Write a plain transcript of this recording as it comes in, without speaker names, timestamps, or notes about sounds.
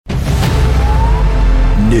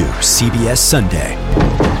New CBS Sunday.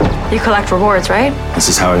 You collect rewards, right? This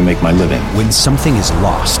is how I make my living. When something is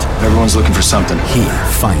lost, everyone's looking for something. He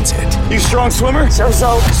finds it. You strong swimmer?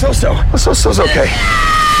 So-so. So-so's okay.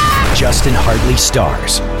 Justin Hartley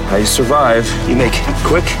stars. How you survive, you make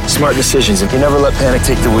quick, smart decisions, and you never let panic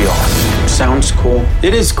take the wheel. Sounds cool.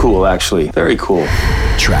 It is cool, actually. Very cool.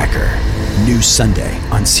 Tracker. New Sunday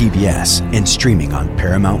on CBS and streaming on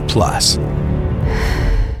Paramount Plus.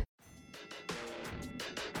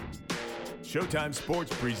 Showtime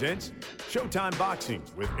Sports presents Showtime Boxing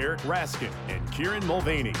with Eric Raskin and Kieran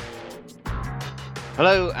Mulvaney.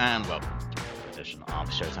 Hello and welcome to the edition of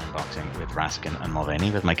Showtime Boxing with Raskin and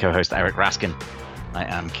Mulvaney with my co-host Eric Raskin. I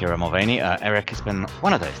am Kieran Mulvaney. Eric, has been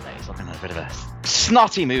one of those days. I've been in a bit of a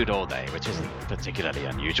snotty mood all day, which isn't particularly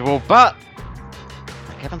unusual, but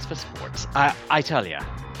like heavens for sports. I tell you,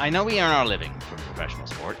 I know we earn our living from professional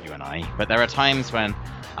sport, you and I, but there are times when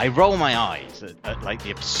I roll my eyes at like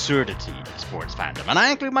the absurdity of sports fandom, and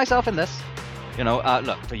I include myself in this. You know,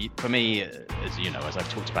 look, for me, as you know, as I've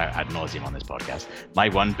talked about ad nauseum on this podcast, my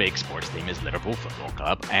one big sports team is Liverpool Football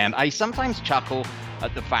Club, and I sometimes chuckle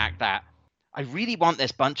at the fact that I really want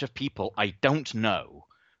this bunch of people I don't know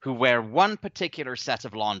who wear one particular set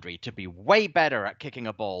of laundry to be way better at kicking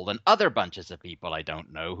a ball than other bunches of people I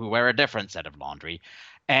don't know who wear a different set of laundry.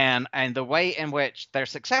 And the way in which their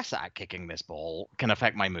success at kicking this ball can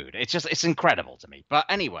affect my mood. It's incredible to me. But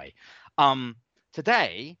anyway,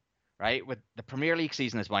 today, right, with the Premier League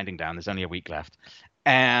season is winding down, there's only a week left.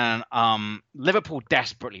 And Liverpool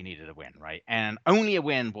desperately needed a win, right? And only a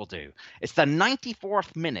win will do. It's the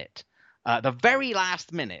 94th minute. The very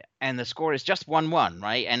last minute, and the score is just 1-1,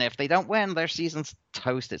 right? And if they don't win, their season's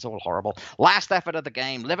toast. It's all horrible. Last effort of the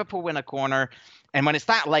game, Liverpool win a corner, and when it's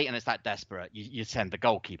that late and it's that desperate, you send the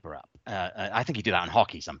goalkeeper up. I think you do that in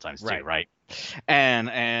hockey sometimes too, right?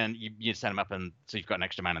 And you send him up, and so you've got an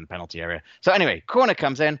extra man in the penalty area. So anyway, corner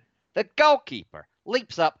comes in, the goalkeeper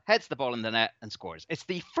leaps up, heads the ball in the net, and scores. It's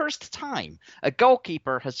the first time a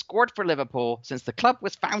goalkeeper has scored for Liverpool since the club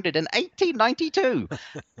was founded in 1892.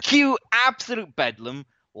 Cue absolute bedlam,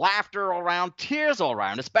 laughter all around, tears all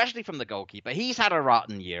around, especially from the goalkeeper. He's had a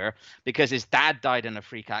rotten year because his dad died in a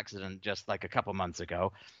freak accident just like a couple months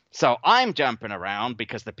ago. So I'm jumping around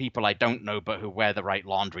because the people I don't know but who wear the right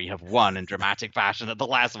laundry have won in dramatic fashion at the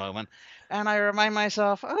last moment. And I remind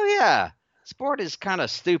myself, oh yeah, sport is kind of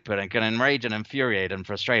stupid and can enrage and infuriate and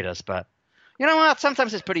frustrate us, but you know what?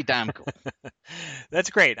 Sometimes it's pretty damn cool. That's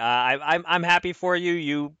great. I'm happy for you.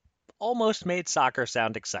 You almost made soccer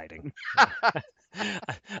sound exciting.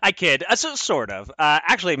 I kid. So, sort of.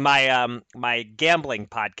 Actually, my gambling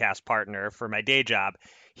podcast partner for my day job,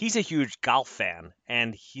 he's a huge golf fan,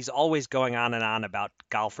 and he's always going on and on about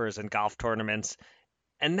golfers and golf tournaments,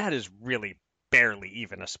 and that is really barely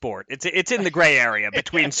even a sport. It's in the gray area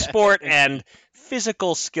between sport and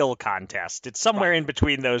physical skill contest. It's somewhere in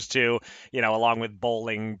between those two, you know, along with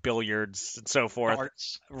bowling, billiards, and so forth.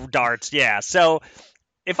 Darts, yeah. So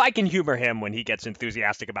if I can humor him when he gets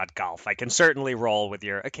enthusiastic about golf, I can certainly roll with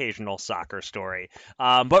your occasional soccer story.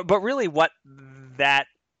 But really what that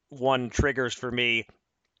one triggers for me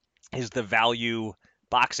is the value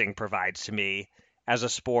boxing provides to me as a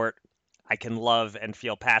sport I can love and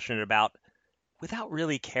feel passionate about without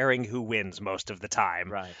really caring who wins most of the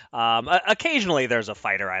time. Right. Occasionally there's a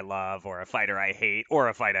fighter I love or a fighter I hate or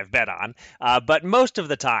a fight I've bet on. But most of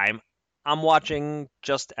the time, I'm watching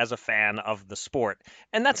just as a fan of the sport.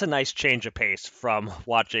 And that's a nice change of pace from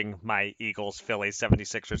watching my Eagles, Phillies,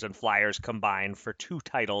 76ers, and Flyers combine for 2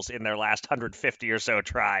 titles in their last 150 or so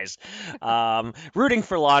tries. Rooting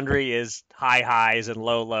for laundry is high highs and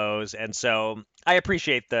low lows. And so I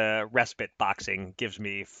appreciate the respite boxing gives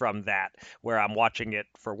me from that, where I'm watching it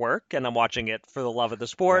for work and I'm watching it for the love of the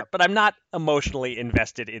sport, but I'm not emotionally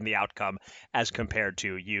invested in the outcome as compared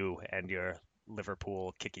to you and your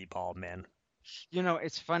Liverpool kicky ball men. You know,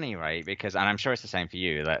 it's funny, right? Because, and I'm sure it's the same for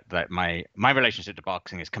you, that my relationship to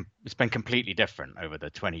boxing it's been completely different over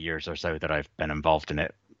the 20 years or so that I've been involved in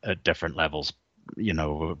it at different levels, you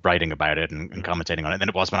know, writing about it and commentating on it than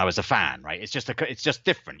it was when I was a fan, right? It's just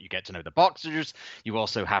different. You get to know the boxers. You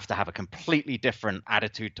also have to have a completely different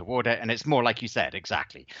attitude toward it. And it's more like you said,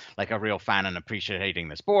 exactly, like a real fan and appreciating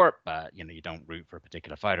the sport, but, you know, you don't root for a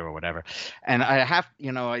particular fighter or whatever. And I have,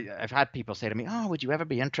 you know, I've had people say to me, oh, would you ever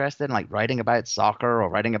be interested in like writing about soccer or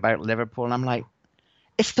writing about Liverpool? And I'm like,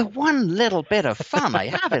 it's the one little bit of fun I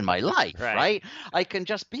have in my life, right? I can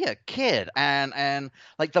just be a kid, and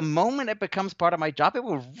like the moment it becomes part of my job, it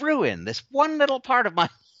will ruin this one little part of my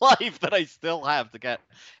life that I still have to get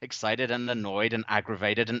excited and annoyed and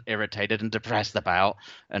aggravated and irritated and depressed about.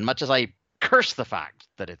 And much as I curse the fact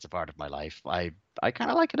that it's a part of my life. I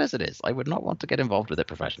kind of like it as it is. I would not want to get involved with it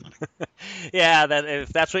professionally. Yeah, that if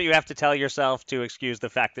that's what you have to tell yourself to excuse the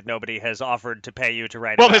fact that nobody has offered to pay you to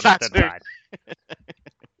write Well, about there's it, then that fine.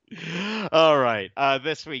 All right.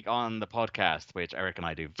 This week on the podcast, which Eric and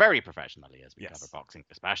I do very professionally as we Yes. cover boxing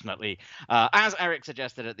dispassionately, as Eric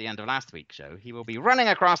suggested at the end of last week's show, he will be running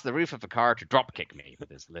across the roof of a car to dropkick me with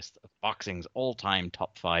his list of boxing's all-time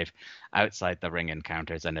top 5 outside the ring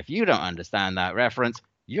encounters. And if you don't understand that reference,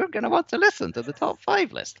 you're going to want to listen to the top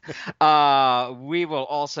 5 list. We will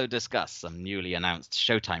also discuss some newly announced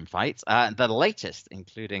Showtime fights, the latest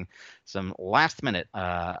including some last-minute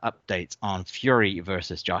updates on Fury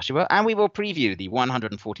versus Joshua, and we will preview the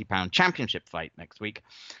 140-pound championship fight next week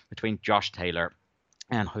between Josh Taylor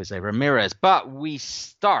and Jose Ramirez. But we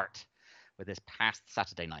start with this past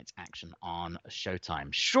Saturday night's action on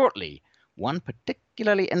Showtime. Shortly, one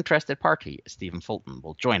particularly interested party, Stephen Fulton,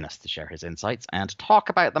 will join us to share his insights and talk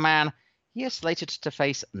about the man he is slated to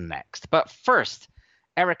face next. But first,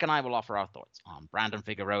 Eric and I will offer our thoughts on Brandon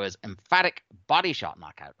Figueroa's emphatic body shot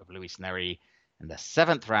knockout of Luis Nery in the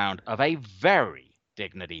 7th round of a very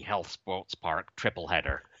Dignity Health Sports Park triple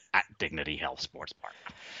header at Dignity Health Sports Park.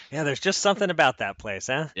 Yeah, there's just something about that place,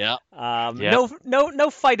 huh? Yeah. No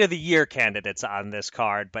fight of the year candidates on this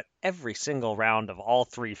card, but every single round of all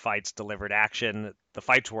 3 fights delivered action. The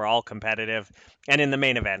fights were all competitive. And in the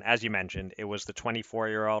main event, as you mentioned, it was the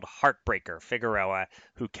 24-year-old heartbreaker Figueroa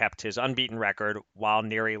who kept his unbeaten record while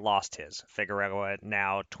Nery lost his. Figueroa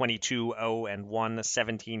now 22-0-1,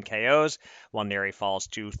 17 KOs, while Nery falls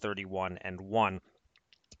to 31-1.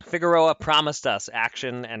 Figueroa promised us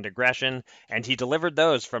action and aggression, and he delivered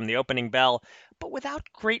those from the opening bell, but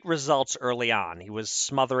without great results early on. He was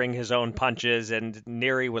smothering his own punches, and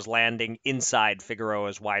Nery was landing inside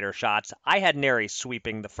Figueroa's wider shots. I had Nery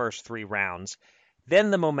sweeping the first 3 rounds. Then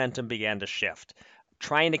the momentum began to shift.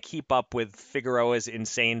 Trying to keep up with Figueroa's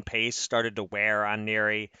insane pace started to wear on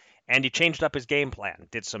Nery, and he changed up his game plan,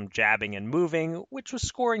 did some jabbing and moving, which was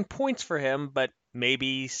scoring points for him, but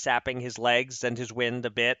maybe sapping his legs and his wind a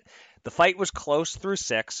bit. The fight was close through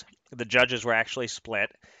 6. The judges were actually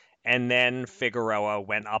split. And then Figueroa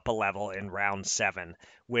went up a level in round 7.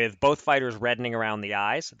 With both fighters reddening around the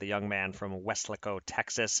eyes, the young man from Weslaco,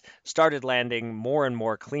 Texas, started landing more and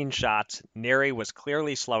more clean shots. Nery was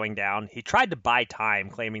clearly slowing down. He tried to buy time,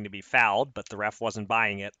 claiming to be fouled, but the ref wasn't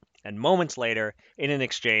buying it. And moments later, in an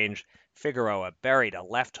exchange, Figueroa buried a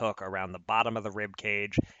left hook around the bottom of the rib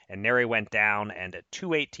cage, and Nery went down, and at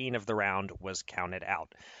 2:18 of the round was counted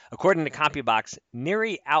out. According to CompuBox,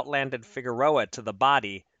 Nery outlanded Figueroa to the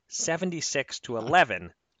body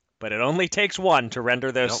 76-11, but it only takes one to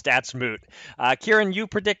render those stats moot. Kieran, you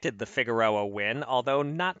predicted the Figueroa win, although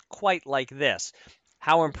not quite like this.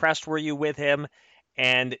 How impressed were you with him?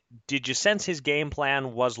 And did you sense his game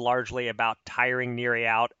plan was largely about tiring Nery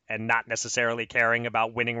out and not necessarily caring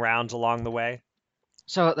about winning rounds along the way?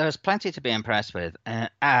 So there's plenty to be impressed with,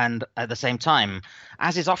 and at the same time,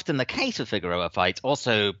 as is often the case with Figueroa fights,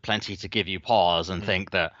 also plenty to give you pause and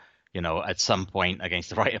think that, you know, at some point against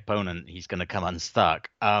the right opponent, he's going to come unstuck.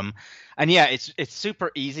 And yeah, it's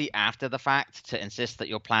super easy after the fact to insist that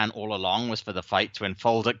your plan all along was for the fight to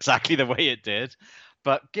unfold exactly the way it did.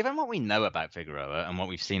 But given what we know about Figueroa and what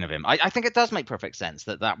we've seen of him, I think it does make perfect sense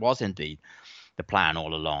that was indeed the plan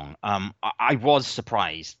all along. I was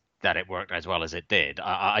surprised that it worked as well as it did.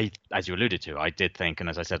 As you alluded to, I did think, and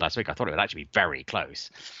as I said last week, I thought it would actually be very close,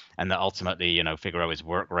 and that ultimately, you know, Figueroa's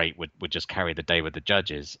work rate would just carry the day with the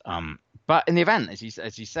judges. But in the event, as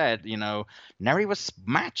you said, you know, Nery was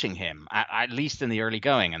matching him at least in the early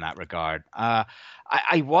going in that regard.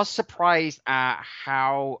 I was surprised at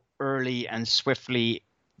how early and swiftly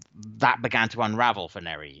that began to unravel for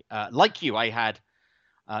Nery. Like you, I had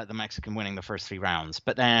the Mexican winning the first 3 rounds.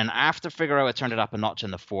 But then after Figueroa turned it up a notch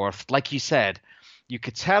in the 4th, like you said, you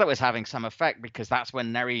could tell it was having some effect, because that's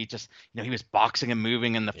when Nery just, you know, he was boxing and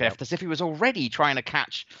moving in the 5th as if he was already trying to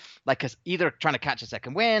catch, either trying to catch a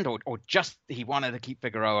second wind or just he wanted to keep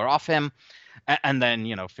Figueroa off him. And then,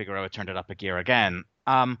 you know, Figueroa turned it up a gear again.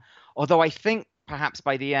 Although I think perhaps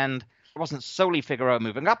by the end, it wasn't solely Figueroa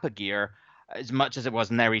moving up a gear as much as it was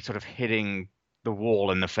Nery sort of hitting the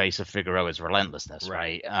wall in the face of Figueroa's relentlessness,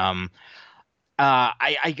 right?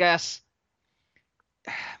 I guess,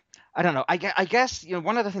 I don't know. I guess, you know,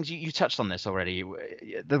 one of the things you touched on this already,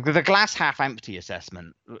 the glass half empty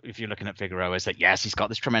assessment, if you're looking at Figueroa, is that yes, he's got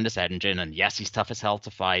this tremendous engine, and yes, he's tough as hell to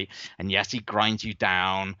fight, and yes, he grinds you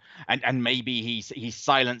down, and maybe he's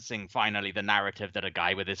silencing finally the narrative that a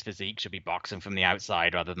guy with his physique should be boxing from the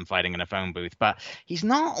outside rather than fighting in a phone booth. But he's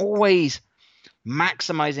not always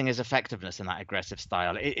maximizing his effectiveness in that aggressive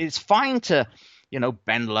style. It's fine to,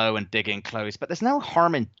 bend low and dig in close, but there's no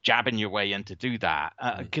harm in jabbing your way in to do that.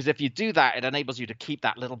 Because if you do that, it enables you to keep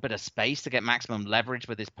that little bit of space to get maximum leverage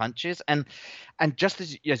with his punches. And just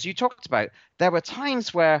as you talked about, there were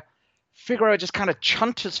times where Figueroa just kind of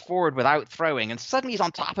chunters forward without throwing, and suddenly he's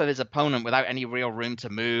on top of his opponent without any real room to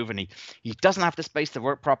move, and he doesn't have the space to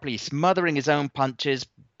work properly. He's smothering his own punches,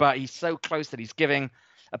 but he's so close that he's giving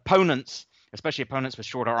opponents, especially opponents with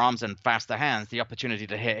shorter arms and faster hands, the opportunity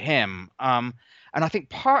to hit him. And I think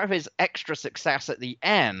part of his extra success at the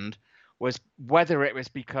end was whether it was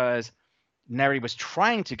because Nery was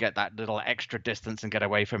trying to get that little extra distance and get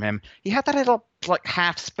away from him. He had that little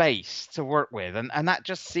half space to work with, and that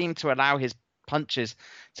just seemed to allow his punches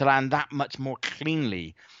to land that much more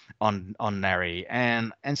cleanly on Nery.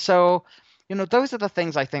 And so, those are the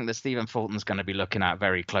things I think that Stephen Fulton's going to be looking at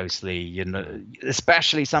very closely,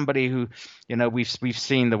 especially somebody who, we've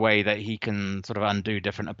seen the way that he can sort of undo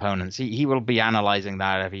different opponents. He will be analyzing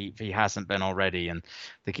that if he hasn't been already, and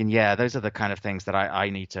thinking, those are the kind of things that I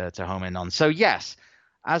need to home in on. So yes,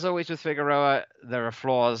 as always with Figueroa, there are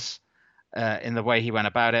flaws in the way he went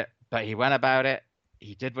about it, but he went about it.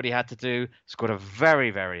 He did what he had to do, scored a very,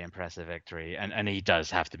 very impressive victory, and he does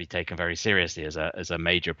have to be taken very seriously as a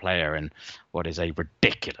major player in what is a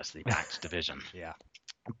ridiculously packed division. Yeah.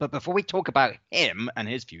 But before we talk about him and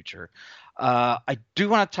his future, I do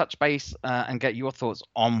want to touch base and get your thoughts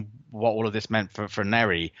on what all of this meant for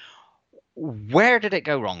Nery. Where did it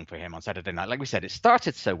go wrong for him on Saturday night? Like we said, it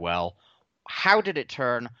started so well. How did it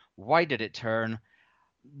turn? Why did it turn?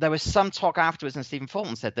 There was some talk afterwards, and Stephen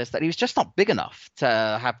Fulton said this, that he was just not big enough to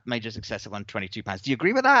have major success at 122 pounds. Do you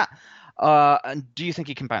agree with that? And do you think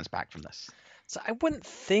he can bounce back from this? So I wouldn't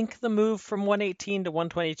think the move from 118 to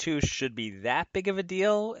 122 should be that big of a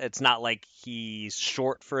deal. It's not like he's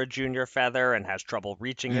short for a junior feather and has trouble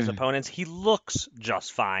reaching his opponents. He looks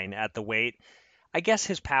just fine at the weight. I guess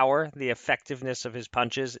his power, the effectiveness of his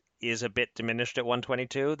punches, is a bit diminished at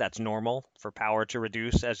 122. That's normal for power to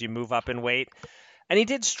reduce as you move up in weight. And he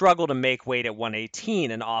did struggle to make weight at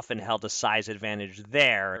 118 and often held a size advantage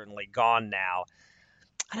there. Certainly gone now.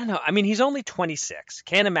 I don't know. I mean, he's only 26.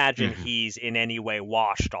 Can't imagine he's in any way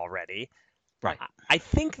washed already. Right. I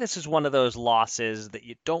think this is one of those losses that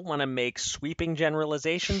you don't want to make sweeping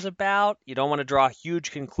generalizations about. You don't want to draw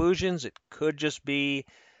huge conclusions. It could just be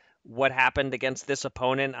what happened against this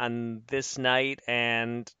opponent on this night.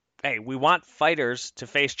 And, hey, we want fighters to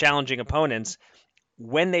face challenging opponents.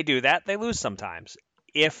 When they do that, they lose sometimes.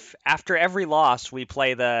 If after every loss we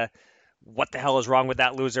play the what the hell is wrong with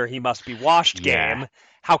that loser, he must be washed game,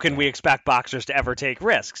 how can we expect boxers to ever take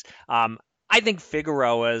risks? I think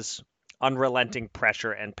Figueroa's unrelenting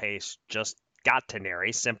pressure and pace just got to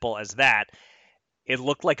Nery, simple as that. It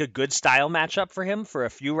looked like a good style matchup for him for a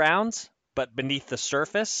few rounds, but beneath the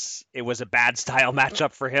surface, it was a bad style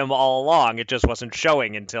matchup for him all along. It just wasn't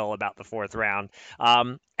showing until about the fourth round.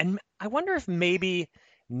 And I wonder if maybe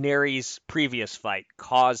Nery's previous fight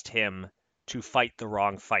caused him to fight the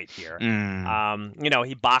wrong fight here.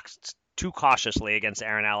 He boxed too cautiously against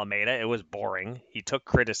Aaron Alameda. It was boring. He took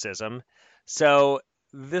criticism. So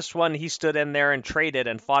this one, he stood in there and traded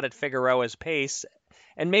and fought at Figueroa's pace.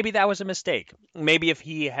 And maybe that was a mistake. Maybe if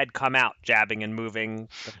he had come out jabbing and moving,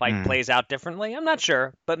 the fight plays out differently. I'm not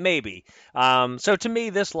sure, but maybe. So to me,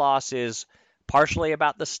 this loss is partially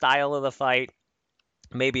about the style of the fight,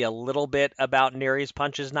 maybe a little bit about Nery's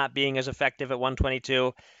punches not being as effective at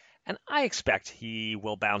 122. And I expect he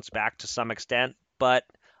will bounce back to some extent, but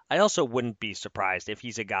I also wouldn't be surprised if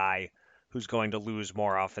he's a guy who's going to lose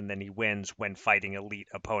more often than he wins when fighting elite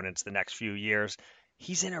opponents the next few years.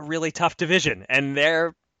 He's in a really tough division, and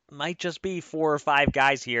there might just be 4 or 5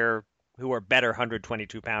 guys here who are better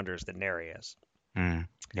 122-pounders than Nery is.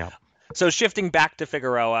 Yeah. So shifting back to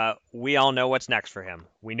Figueroa, we all know what's next for him.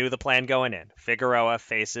 We knew the plan going in. Figueroa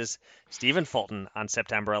faces Stephen Fulton on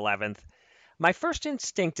September 11th. My first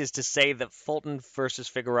instinct is to say that Fulton versus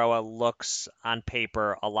Figueroa looks, on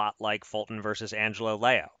paper, a lot like Fulton versus Angelo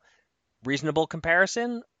Leo. Reasonable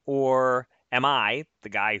comparison? Or am I, the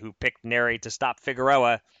guy who picked Nery to stop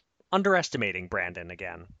Figueroa, underestimating Brandon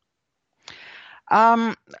again?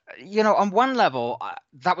 On one level,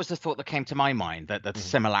 that was the thought that came to my mind, that the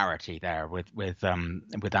similarity there with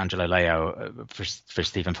Angelo Leo for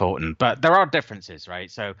Stephen Fulton. But there are differences,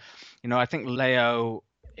 right? So, I think Leo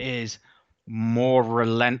is more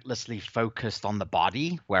relentlessly focused on the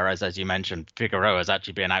body, whereas, as you mentioned, Figueroa is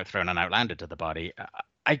actually being outthrown and outlanded to the body.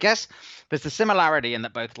 I guess there's the similarity in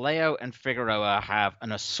that both Leo and Figueroa have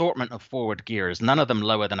an assortment of forward gears, none of them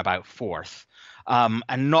lower than about fourth.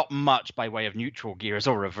 and not much by way of neutral gears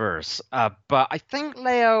or reverse. But I think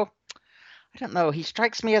Leo, I don't know, he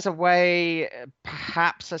strikes me as a way,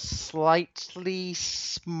 perhaps a slightly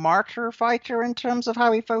smarter fighter in terms of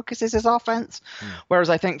how he focuses his offense. Whereas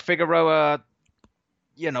I think Figueroa,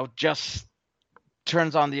 just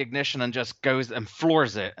turns on the ignition and just goes and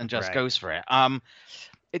floors it and just goes for it.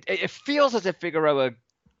 It feels as if Figueroa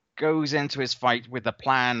goes into his fight with a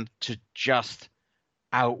plan to just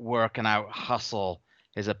outwork and out hustle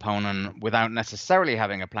his opponent without necessarily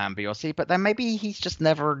having a plan B or C, but then maybe he's just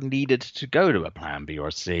never needed to go to a plan B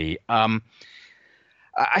or C.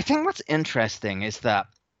 I think what's interesting is that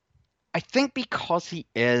I think because he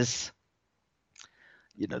is,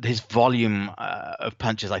 his volume of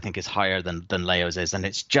punches I think is higher than Leo's is, and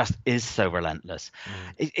it's just is so relentless.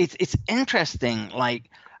 It's interesting. Like,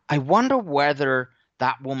 I wonder whether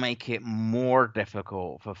that will make it more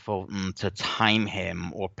difficult for Fulton to time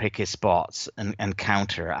him or pick his spots and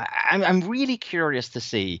counter. I'm really curious to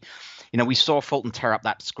see. We saw Fulton tear up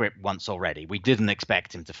that script once already. We didn't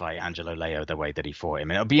expect him to fight Angelo Leo the way that he fought him.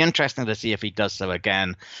 And it'll be interesting to see if he does so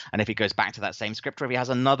again, and if he goes back to that same script, or if he has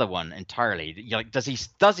another one entirely. Does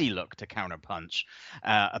he look to counter punch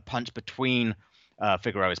a punch between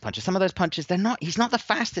Figueroa's punches? Some of those punches, he's not the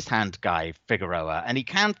fastest hand guy, Figueroa, and he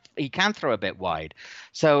can throw a bit wide.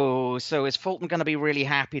 So is Fulton going to be really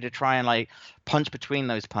happy to try and punch between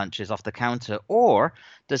those punches off the counter, or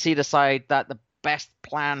does he decide that the best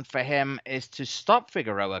plan for him is to stop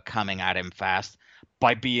Figueroa coming at him fast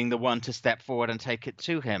by being the one to step forward and take it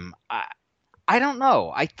to him? I don't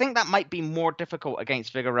know. I think that might be more difficult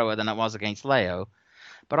against Figueroa than it was against Leo.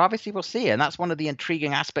 But obviously we'll see, and that's one of the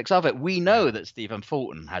intriguing aspects of it. We know that Stephen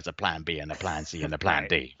Fulton has a plan B and a plan C and a plan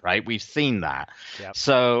D, right? We've seen that. Yep.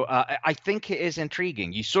 So I think it is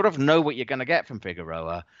intriguing. You sort of know what you're going to get from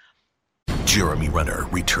Figueroa. Jeremy Renner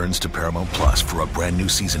returns to Paramount Plus for a brand new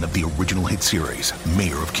season of the original hit series,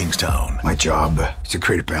 Mayor of Kingstown. My job is to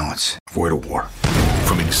create a balance, avoid a war.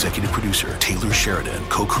 From executive producer Taylor Sheridan,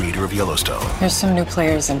 co-creator of Yellowstone. There's some new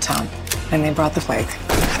players in town, and they brought the plague.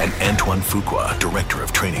 And Antoine Fuqua, director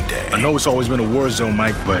of Training Day. I know it's always been a war zone,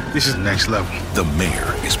 Mike, but this is next level. The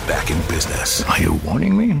Mayor is back in business. Are you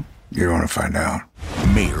warning me? You're going to find out.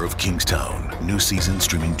 Mayor of Kingstown. New season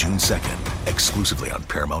streaming June 2nd, exclusively on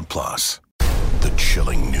Paramount Plus. The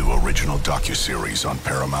chilling new original docuseries on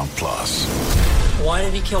Paramount Plus. Why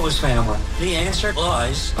did he kill his family? The answer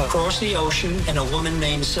lies across the ocean in a woman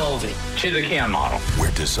named Sylvie. She's a Can model. Where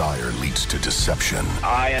desire leads to deception.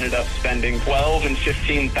 I ended up spending $12,000 and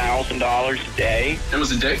 $15,000 a day. It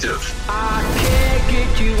was addictive. I can't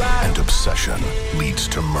get you out. And obsession leads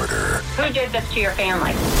to murder. Who did this to your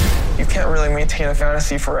family? You can't really maintain a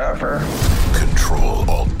fantasy forever. Control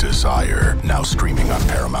Alt Desire, now streaming on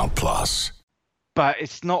Paramount Plus. But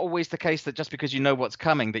it's not always the case that just because you know what's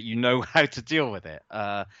coming that you know how to deal with it.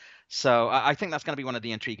 So I think that's going to be one of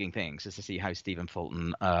the intriguing things, is to see how Stephen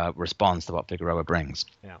Fulton responds to what Figueroa brings.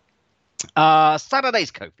 Yeah.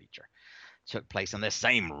 Saturday's co-feature took place in this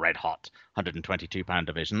same red-hot 122-pound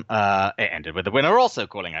division. It ended with the winner also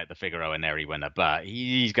calling out the Figueroa Neri winner, but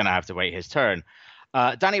he's going to have to wait his turn.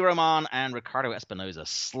 Danny Roman and Ricardo Espinoza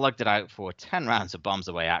slugged it out for 10 rounds of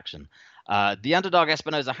bombs-away action. The underdog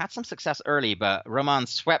Espinoza had some success early, but Roman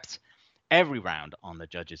swept every round on the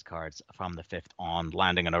judges' cards from the fifth on,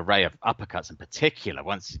 landing an array of uppercuts in particular.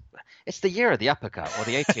 It's the year of the uppercut, or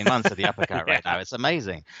the 18 months of the uppercut right now. It's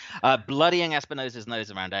amazing. Bloodying Espinoza's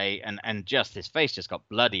nose around 8, and just his face just got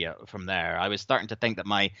bloodier from there. I was starting to think that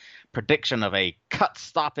my prediction of a cut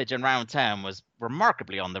stoppage in round 10 was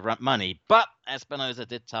remarkably on the money, but Espinoza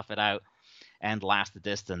did tough it out and last the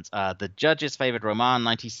distance. The judges favored Roman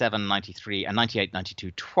 97-93 and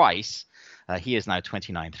 98-92 twice. He is now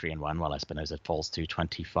 29-3-1, while Espinoza falls to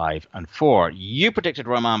 25-4. You predicted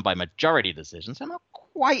Roman by majority decision, so not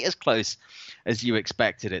quite as close as you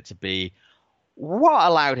expected it to be. What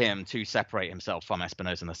allowed him to separate himself from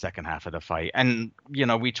Espinoza in the second half of the fight? And,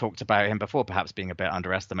 we talked about him before perhaps being a bit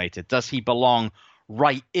underestimated. Does he belong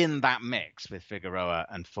right in that mix with Figueroa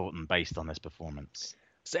and Fulton based on this performance?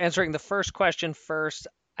 So answering the first question first,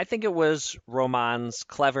 I think it was Roman's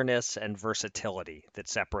cleverness and versatility that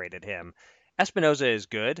separated him. Espinoza is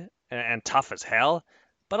good and tough as hell,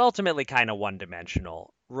 but ultimately kind of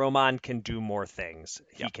one-dimensional. Roman can do more things.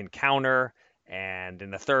 He can counter, and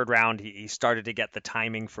in the third round, he started to get the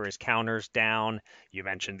timing for his counters down. You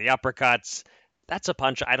mentioned the uppercuts. That's a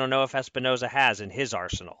punch I don't know if Espinoza has in his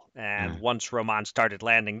arsenal. And once Roman started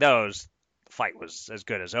landing those, fight was as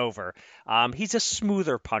good as over. He's a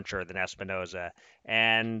smoother puncher than Espinoza,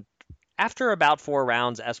 and after about 4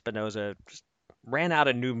 rounds, Espinoza just ran out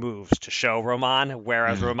of new moves to show Roman,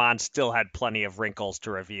 whereas Roman still had plenty of wrinkles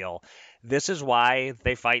to reveal. This is why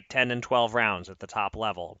they fight 10 and 12 rounds at the top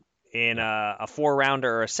level. In a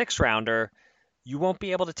 4-rounder or a 6-rounder, you won't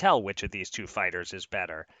be able to tell which of these two fighters is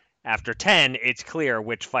better. After 10, it's clear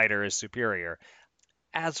which fighter is superior.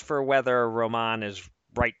 As for whether Roman is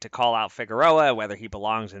right to call out Figueroa, whether he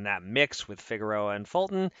belongs in that mix with Figueroa and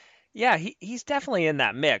Fulton, yeah, he's definitely in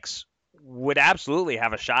that mix. Would absolutely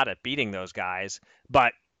have a shot at beating those guys,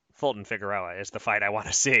 but Fulton Figueroa is the fight I want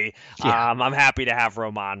to see. Yeah. I'm happy to have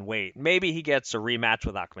Roman wait. Maybe he gets a rematch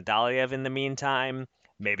with Akhmadaliev in the meantime.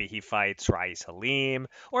 Maybe he fights Rais Halim,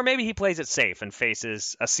 or maybe he plays it safe and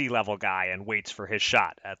faces a C-level guy and waits for his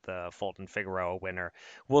shot at the Fulton Figueroa winner.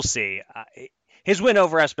 We'll see. His win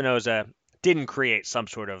over Espinoza didn't create some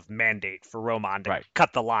sort of mandate for Roman to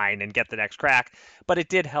cut the line and get the next crack, but it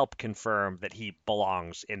did help confirm that he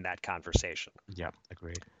belongs in that conversation. Yeah,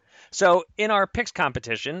 agreed. So in our picks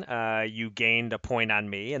competition, you gained a point on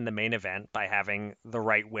me in the main event by having the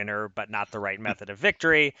right winner but not the right method of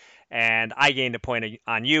victory, and I gained a point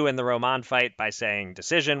on you in the Roman fight by saying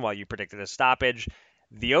decision while you predicted a stoppage.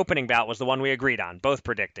 The opening bout was the one we agreed on, both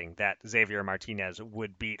predicting that Xavier Martinez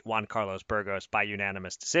would beat Juan Carlos Burgos by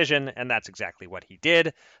unanimous decision, and that's exactly what he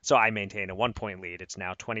did. So I maintain a 1-point lead. It's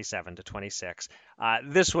now 27-26.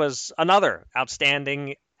 This was another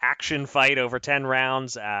outstanding action fight over 10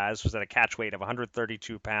 rounds. This was at a catch weight of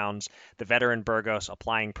 132 pounds. The veteran Burgos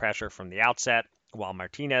applying pressure from the outset, while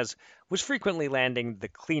Martinez was frequently landing the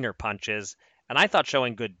cleaner punches. And I thought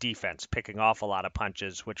showing good defense, picking off a lot of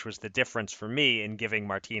punches, which was the difference for me in giving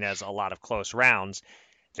Martinez a lot of close rounds.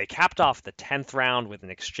 They capped off the 10th round with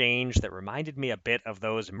an exchange that reminded me a bit of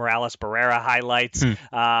those Morales-Barrera highlights.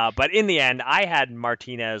 But in the end, I had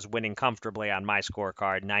Martinez winning comfortably on my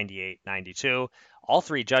scorecard, 98-92. All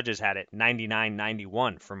three judges had it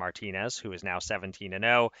 99-91 for Martinez, who is now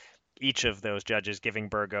 17-0. Each of those judges giving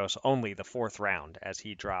Burgos only the 4th round as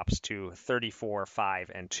he drops to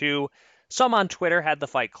 34-5-2. Some on Twitter had the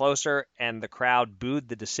fight closer, and the crowd booed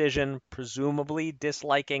the decision, presumably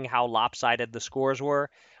disliking how lopsided the scores were.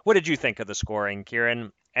 What did you think of the scoring,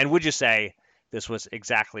 Kieran? And would you say this was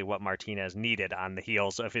exactly what Martinez needed on the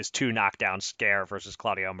heels of his 2 knockdown scare versus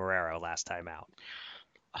Claudio Marrero last time out?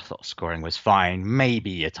 I thought scoring was fine,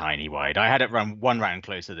 maybe a tiny wide. I had it run 1 round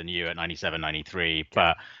closer than you at 97-93,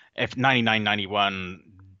 but if 99-91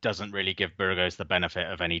 doesn't really give Burgos the benefit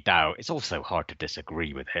of any doubt, it's also hard to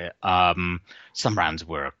disagree with it. Some rounds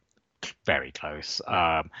were very close.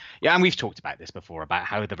 And we've talked about this before, about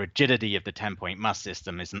how the rigidity of the 10-point must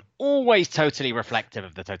system isn't always totally reflective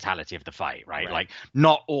of the totality of the fight, right? Like,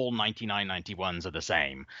 not all 99-91s are the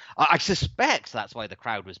same. I suspect that's why the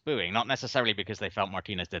crowd was booing, not necessarily because they felt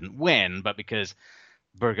Martinez didn't win, but because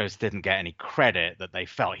Burgos didn't get any credit that they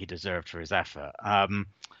felt he deserved for his effort.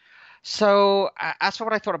 So as for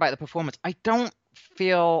what I thought about the performance, I don't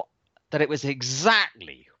feel that it was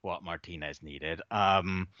exactly what Martinez needed.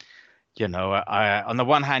 On the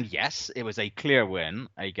one hand, yes, it was a clear win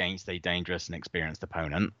against a dangerous and experienced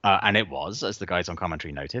opponent. And it was, as the guys on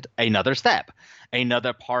commentary noted, another step,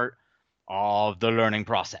 another part of the learning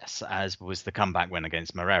process, as was the comeback win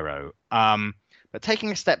against Marrero. But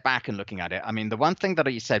taking a step back and looking at it, I mean, the one thing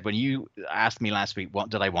that you said when you asked me last week, what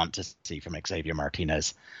did I want to see from Xavier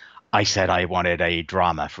Martinez? I said I wanted a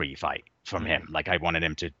drama-free fight from him. Like, I wanted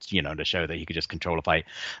him to, to show that he could just control a fight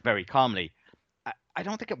very calmly. I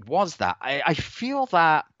don't think it was that. I feel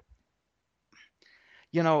that,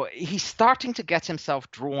 he's starting to get himself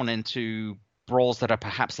drawn into brawls that are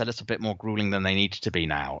perhaps a little bit more grueling than they need to be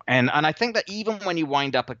now. And I think that even when you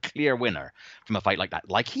wind up a clear winner from a fight like that,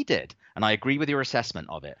 like he did, and I agree with your assessment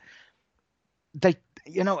of it,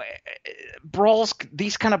 brawls,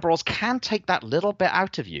 these kind of brawls can take that little bit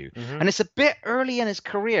out of you. And it's a bit early in his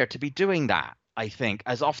career to be doing that, I think,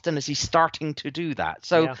 as often as he's starting to do that.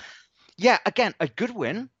 So, again, a good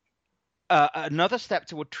win, another step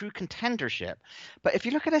toward true contendership. But if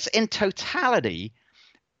you look at this in totality,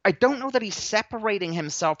 I don't know that he's separating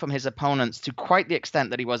himself from his opponents to quite the extent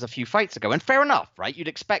that he was a few fights ago. And fair enough, right? You'd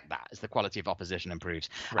expect that as the quality of opposition improves.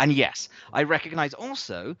 Right. And yes, I recognize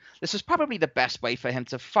also this was probably the best way for him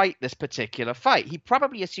to fight this particular fight. He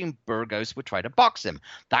probably assumed Burgos would try to box him.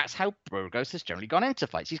 That's how Burgos has generally gone into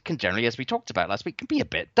fights. He can generally, as we talked about last week, can be a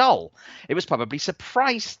bit dull. It was probably a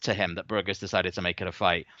surprise to him that Burgos decided to make it a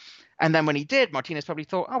fight. And then when he did, Martinez probably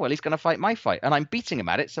thought, oh, well, he's going to fight my fight. And I'm beating him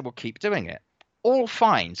at it, so we'll keep doing it. All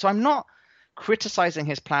fine. So I'm not criticizing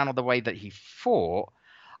his plan or the way that he fought.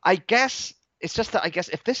 I guess it's just that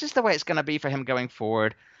if this is the way it's going to be for him going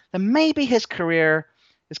forward, then maybe his career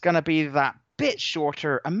is going to be that bit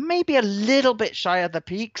shorter and maybe a little bit shy of the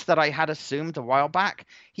peaks that I had assumed a while back.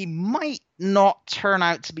 He might not turn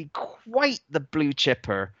out to be quite the blue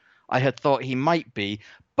chipper I had thought he might be,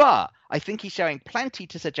 but I think he's showing plenty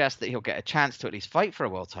to suggest that he'll get a chance to at least fight for a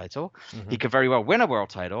world title. He could very well win a world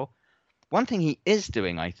title. One thing he is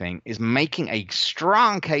doing, I think, is making a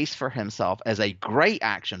strong case for himself as a great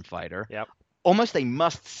action fighter, almost a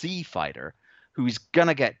must-see fighter, who's going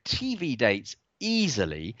to get TV dates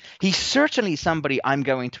easily. He's certainly somebody I'm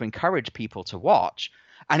going to encourage people to watch,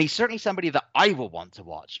 and he's certainly somebody that I will want to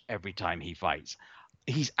watch every time he fights.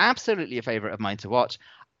 He's absolutely a favorite of mine to watch.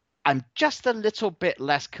 I'm just a little bit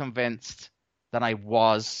less convinced than I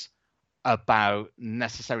was about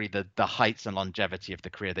necessarily the heights and longevity of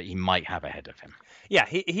the career that he might have ahead of him. Yeah,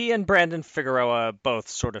 he and Brandon Figueroa both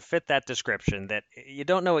sort of fit that description, that you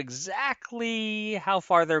don't know exactly how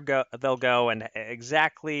far they'll go and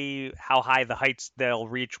exactly how high the heights they'll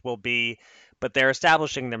reach will be, but they're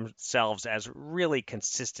establishing themselves as really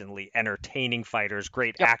consistently entertaining fighters,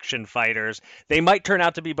 great action fighters. They might turn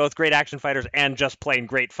out to be both great action fighters and just plain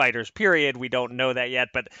great fighters, period. We don't know that yet,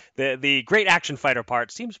 but the great action fighter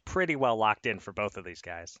part seems pretty well locked in for both of these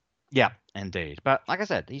guys. Yeah, indeed. But like I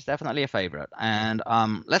said, he's definitely a favorite. And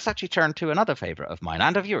let's actually turn to another favorite of mine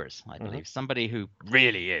and of yours, I believe. Somebody who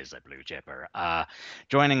really is a blue chipper.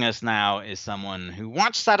 Joining us now is someone who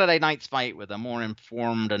watched Saturday night's fight with a more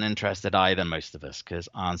informed and interested eye than most of us, because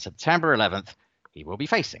on September 11th, he will be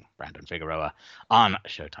facing Brandon Figueroa on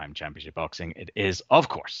Showtime Championship Boxing. It is, of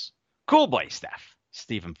course, Cool Boy Steph,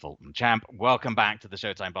 Stephen Fulton. Champ, welcome back to the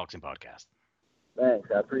Showtime Boxing Podcast. Thanks,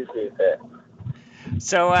 I appreciate that.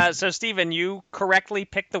 So Stephen, you correctly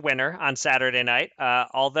picked the winner on Saturday night,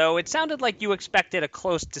 although it sounded like you expected a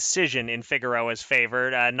close decision in Figueroa's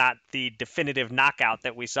favor, not the definitive knockout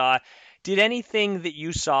that we saw. Did anything that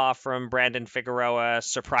you saw from Brandon Figueroa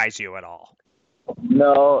surprise you at all?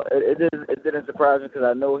 No, it didn't surprise me because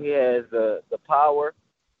I know he has the power,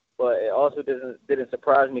 but it also didn't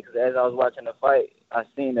surprise me because as I was watching the fight, I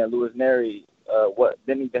seen that Luis Nery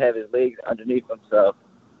didn't even have his legs underneath himself.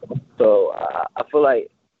 So I feel like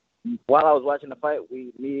while I was watching the fight,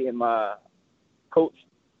 me and my coach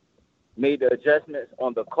made the adjustments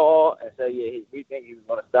on the call and said, we think he was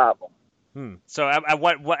going to stop him. So at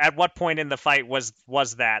what point in the fight was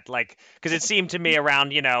that? Like, because it seemed to me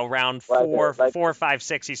around round 4, 5,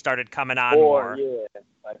 6, he started coming on more. Yeah,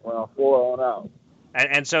 like round 4 on out.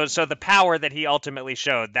 And so the power that he ultimately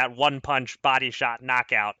showed, that one punch body shot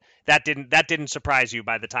knockout, that didn't surprise you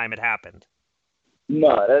by the time it happened.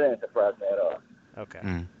 No, that didn't surprise me at all.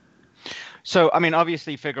 Okay. So, I mean,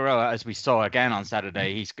 obviously Figueroa, as we saw again on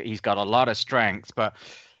Saturday, he's got a lot of strength, but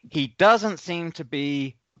he doesn't seem to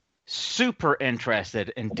be super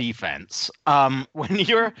interested in defense. When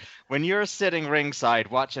you're sitting ringside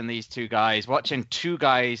watching these two guys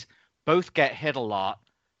both get hit a lot,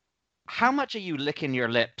 how much are you licking your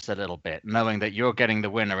lips a little bit, knowing that you're getting the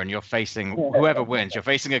winner and you're facing whoever wins? You're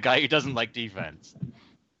facing a guy who doesn't like defense.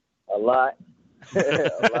 A lot. A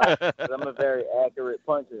lot. I'm a very accurate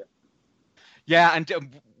puncher. Yeah,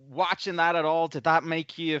 and watching that at all, did that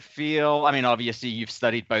make you feel, I mean, obviously you've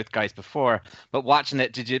studied both guys before, but watching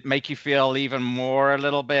it, did it make you feel even more a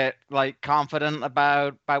little bit like confident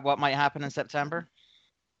about what might happen in September?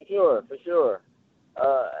 For sure.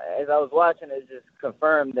 As I was watching, it just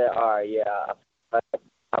confirmed that,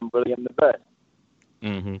 I'm really the best.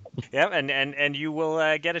 Mm-hmm. Yeah, and you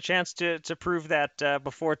will get a chance to prove that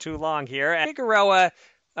before too long here. And Figueroa,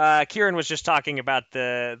 Kieran was just talking about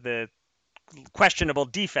the questionable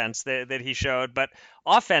defense that he showed, but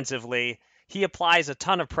offensively, he applies a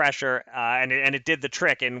ton of pressure, and it did the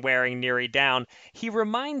trick in wearing Nery down. He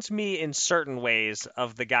reminds me in certain ways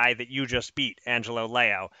of the guy that you just beat, Angelo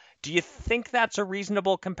Leo. Do you think that's a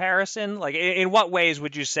reasonable comparison? Like, in what ways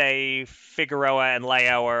would you say Figueroa and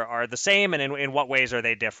Leo are the same, and in what ways are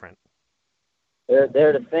they different? They're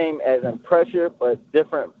the same as in pressure, but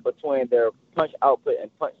different between their punch output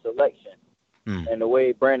and punch selection, and the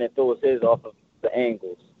way Brandon throws his off of the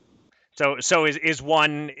angles. So is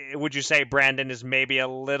one? Would you say Brandon is maybe a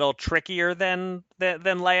little trickier than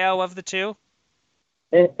Leo of the two?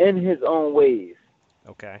 In his own ways.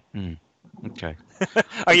 Okay. Okay.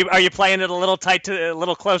 Are you playing it a little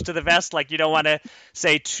close to the vest? Like you don't want to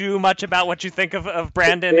say too much about what you think of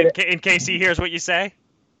Brandon in case he hears what you say?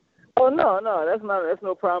 Oh no, that's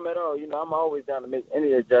no problem at all. I'm always down to make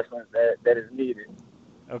any adjustments that is needed.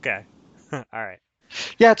 Okay. All right.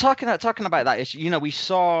 Yeah, talking about that issue, we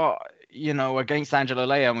saw, against Angelo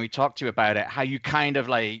Leo, and we talked to you about it, how you kind of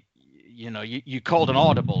like, you called an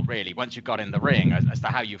audible really once you got in the ring as to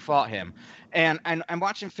how you fought him, and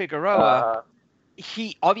watching Figueroa,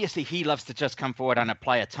 he loves to just come forward and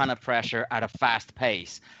apply a ton of pressure at a fast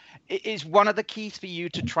pace. Is one of the keys for you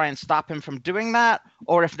to try and stop him from doing that,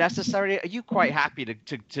 or if necessary, are you quite happy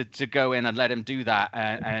to go in and let him do that,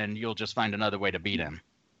 and you'll just find another way to beat him?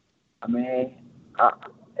 I mean,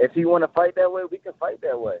 if he want to fight that way, we can fight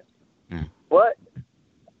that way. But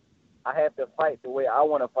I have to fight the way I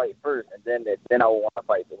want to fight first, and then I will want to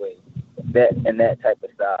fight the way that type of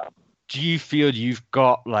style. Do you feel you've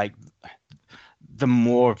got like the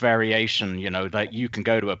more variation, that you can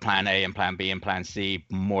go to a plan A and plan B and plan C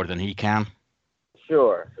more than he can?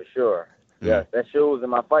 Sure, for sure. Yes, that shows in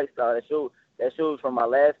my fight style. That shows from my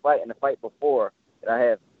last fight and the fight before that I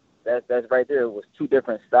have. That's right there. It was two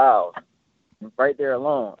different styles. Right there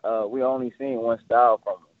alone, we only seen one style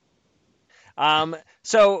from him.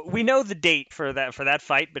 So we know the date for that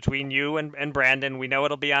fight between you and Brandon. We know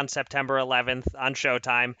it'll be on September 11th on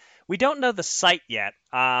Showtime. We don't know the site yet.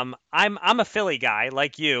 I'm a Philly guy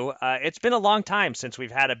like you. It's been a long time since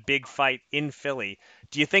we've had a big fight in Philly.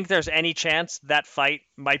 Do you think there's any chance that fight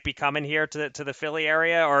might be coming here to the Philly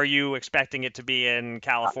area, or are you expecting it to be in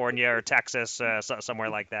California or Texas, somewhere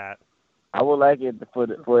like that? I would like it for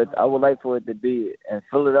it to be in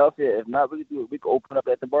Philadelphia. If not, we can open up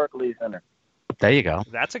at the Barclays Center. There you go.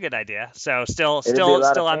 That's a good idea. So still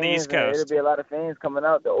on the East Coast. It'll be a lot of fans coming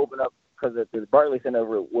out to open up because the Barclays Center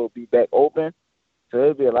will be back open. So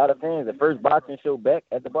it'll be a lot of fans. The first boxing show back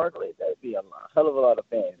at the Barclays. That'd be a hell of a lot of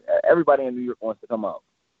fans. Everybody in New York wants to come out.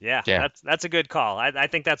 Yeah. That's a good call. I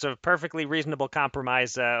think that's a perfectly reasonable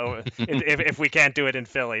compromise. If we can't do it in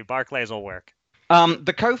Philly, Barclays will work.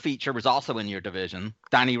 The co-feature was also in your division.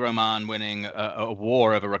 Danny Roman winning a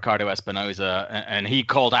war over Ricardo Espinoza, and he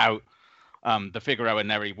called out the Figueroa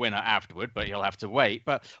Neri winner afterward, but he'll have to wait.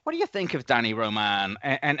 But what do you think of Danny Roman,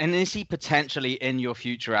 and is he potentially in your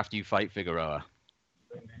future after you fight Figueroa?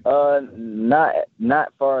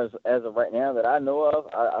 Not far as of right now that I know of.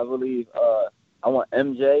 I believe I want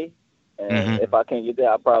MJ, and if I can't get there,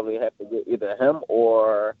 I'll probably have to get either him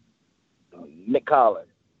or Nick Collins.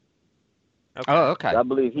 Okay. Oh, okay. I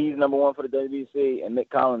believe he's number one for the WBC, and Nick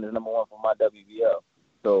Collins is number one for my WBO.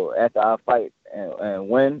 So after I fight and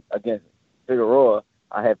win against Figueroa,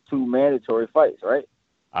 I have two mandatory fights, right?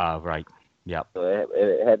 Right. Yep. So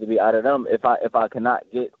it had to be out of them if I cannot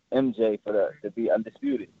get MJ to be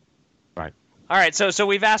undisputed. Right. All right. So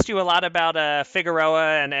we've asked you a lot about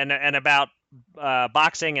Figueroa and about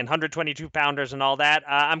boxing and 122 pounders and all that.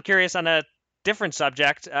 I'm curious on a different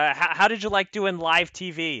subject. How did you like doing live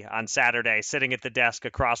TV on Saturday, sitting at the desk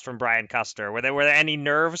across from Brian Custer? Were there any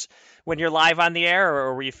nerves when you're live on the air,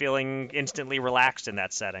 or were you feeling instantly relaxed in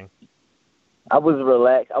that setting? I was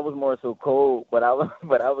relaxed. I was more so cold, but I was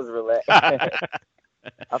relaxed.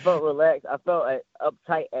 I felt relaxed. I felt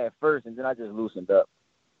uptight at first, and then I just loosened up.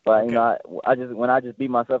 But okay. When I just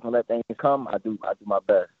beat myself and let things come, I do my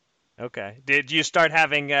best. Okay. Did you start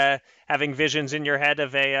having visions in your head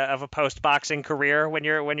of a post boxing career when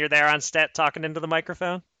you're there on set talking into the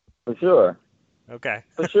microphone? For sure. Okay.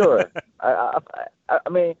 For sure. I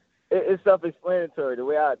mean, it's self-explanatory the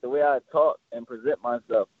way I talk and present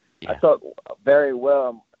myself. Yeah. I talk very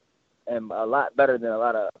well and a lot better than a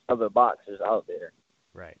lot of other boxers out there.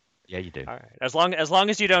 Right. Yeah, you do. All right. As long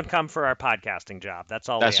as you don't come for our podcasting job, that's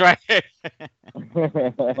all. That's right.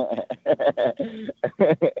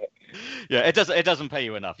 Yeah, it doesn't pay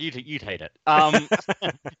you enough. You'd hate it. I would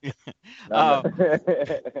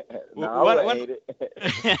hate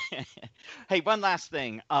it. Hey, one last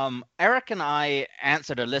thing. Eric and I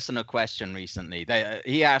answered a listener question recently.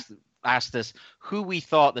 He asked us who we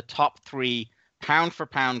thought the top 3 pound for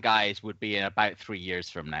pound guys would be in about 3 years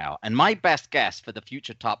from now. And my best guess for the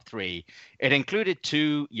future top 3, it included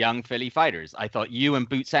 2 young Philly fighters. I thought you and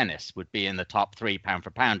Boots Ennis would be in the top 3 pound for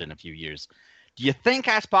pound in a few years. Do you think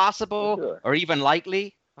that's possible or even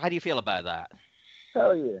likely? How do you feel about that?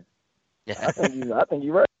 Hell yeah. I think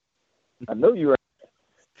you're right. I know you're right.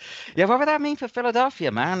 Yeah, what would that mean for Philadelphia,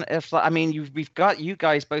 man? We've got you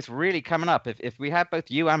guys both really coming up. If we had both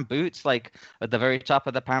you and Boots like at the very top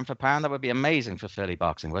of the pound for pound, that would be amazing for Philly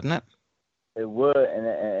boxing, wouldn't it? It would,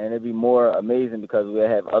 and it'd be more amazing because we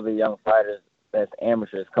have other young fighters that's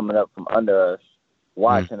amateurs coming up from under us,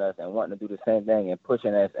 watching us and wanting to do the same thing and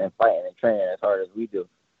pushing us and fighting and training as hard as we do.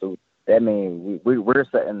 So that means we're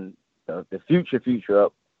setting the future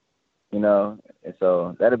up, and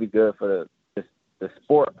so that'll be good for the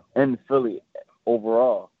sport in Philly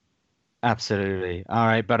overall. Absolutely. All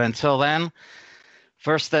right, but until then,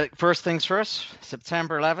 First things first,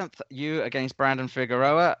 September 11th, you against Brandon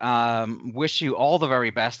Figueroa. Wish you all the very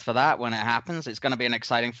best for that when it happens. It's going to be an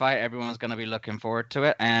exciting fight. Everyone's going to be looking forward to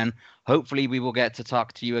it. And hopefully we will get to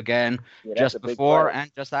talk to you again just before and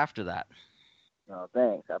just after that. No,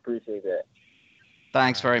 thanks. I appreciate that.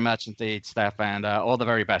 Thanks very much indeed, Steph, and all the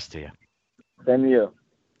very best to you. Same to you.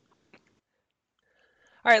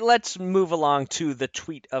 All right, let's move along to the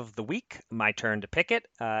tweet of the week. My turn to pick it.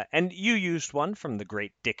 And you used one from the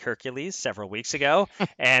great Dick Hercules several weeks ago.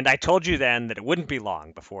 And I told you then that it wouldn't be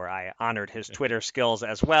long before I honored his Twitter skills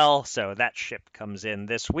as well. So that ship comes in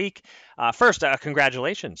this week. First,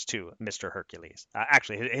 congratulations to Mr. Hercules.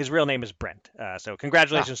 Actually, his real name is Brent. So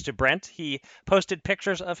congratulations to Brent. He posted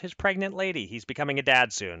pictures of his pregnant lady. He's becoming a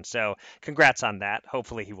dad soon. So congrats on that.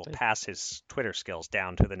 Hopefully he will pass his Twitter skills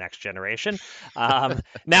down to the next generation.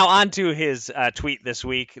 Now on to his tweet this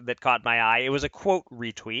week that caught my eye. It was a quote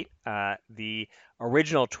retweet. The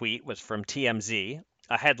original tweet was from TMZ,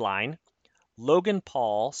 a headline, Logan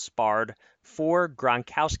Paul sparred 4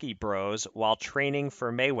 Gronkowski bros while training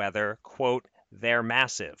for Mayweather, quote, they're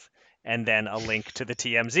massive. And then a link to the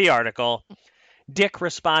TMZ article. Dick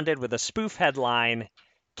responded with a spoof headline,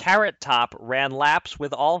 Carrot Top ran laps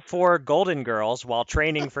with all 4 Golden Girls while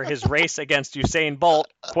training for his race against Usain Bolt,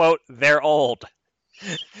 quote, they're old.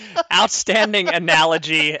 Outstanding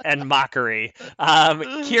analogy and mockery.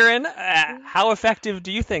 Kieran, how effective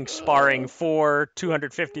do you think sparring 4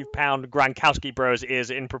 250-pound Gronkowski bros is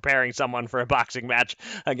in preparing someone for a boxing match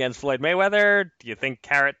against Floyd Mayweather? Do you think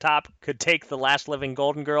Carrot Top could take the last living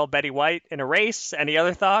Golden Girl, Betty White, in a race? Any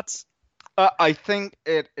other thoughts? I think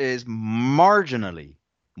it is marginally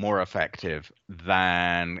more effective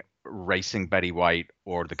than racing Betty White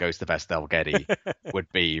or the Ghost of Estelle Getty would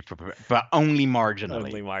be, but only marginally.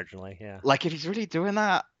 Only marginally, yeah. Like if he's really doing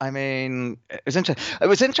that, I mean, it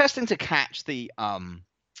was interesting to catch the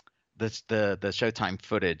Showtime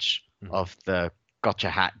footage of the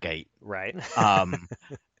Gotcha Hat Gate, right?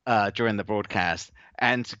 During the broadcast,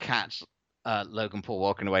 and to catch Logan Paul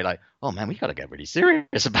walking away like, oh man, we got to get really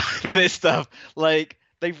serious about this stuff. Like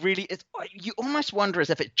they really, you almost wonder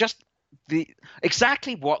as if it just.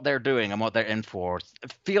 Exactly what they're doing and what they're in for,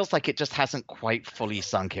 it feels like it just hasn't quite fully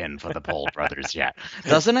sunk in for the Paul brothers yet,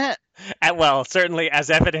 doesn't it? Well, certainly as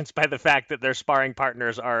evidenced by the fact that their sparring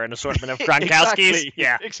partners are an assortment of Gronkowskis. Exactly.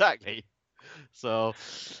 Yeah, exactly. So,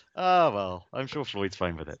 well, I'm sure Floyd's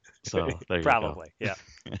fine with it. So there you probably, go.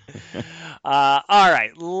 Yeah. All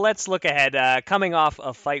right, let's look ahead. Coming off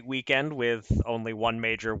a fight weekend with only one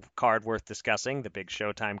major card worth discussing, the big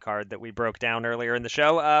Showtime card that we broke down earlier in the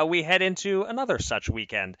show, we head into another such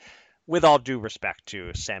weekend. With all due respect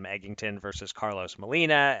to Sam Eggington versus Carlos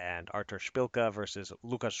Molina and Artur Szpilka versus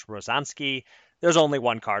Lukasz Rozanski, there's only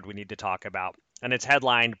one card we need to talk about, and it's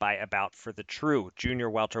headlined by a bout for the true junior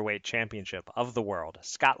welterweight championship of the world.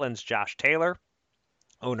 Scotland's Josh Taylor,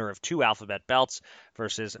 owner of 2 alphabet belts,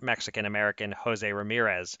 versus Mexican-American Jose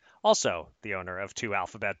Ramirez, also the owner of 2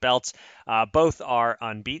 alphabet belts. Both are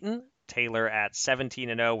unbeaten. Taylor at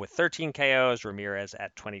 17-0 with 13 KOs, Ramirez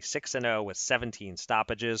at 26-0 with 17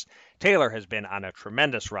 stoppages. Taylor has been on a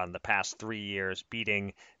tremendous run the past 3 years,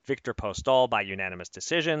 beating Victor Postol by unanimous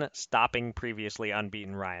decision, stopping previously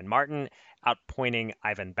unbeaten Ryan Martin, outpointing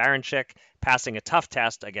Ivan Baranchyk, passing a tough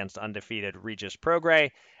test against undefeated Regis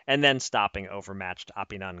Prograis, and then stopping overmatched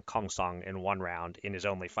Apinan Kongsong in 1 round in his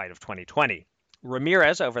only fight of 2020.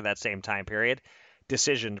 Ramirez, over that same time period,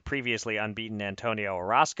 decisioned previously unbeaten Antonio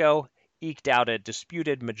Orozco, eked out a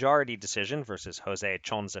disputed majority decision versus Jose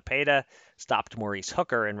Chon Zepeda, stopped Maurice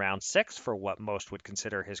Hooker in round 6 for what most would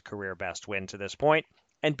consider his career best win to this point,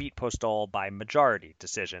 and beat Postol by majority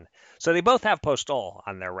decision. So they both have Postol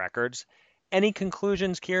on their records. Any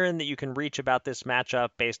conclusions, Kieran, that you can reach about this matchup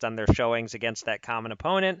based on their showings against that common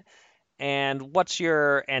opponent? And what's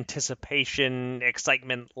your anticipation,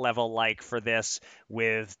 excitement level like for this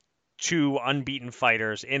with 2 unbeaten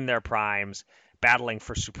fighters in their primes battling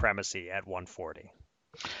for supremacy at 140?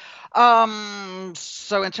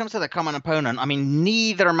 So in terms of the common opponent, I mean,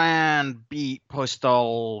 neither man beat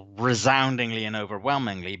Postol resoundingly and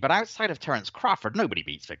overwhelmingly, but outside of Terence Crawford, nobody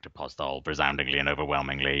beats Victor Postol resoundingly and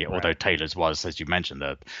overwhelmingly, right. Although Taylor's was, as you mentioned,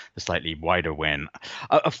 the slightly wider win.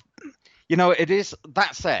 It is,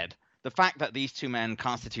 that said, the fact that these 2 men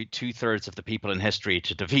constitute 2/3 of the people in history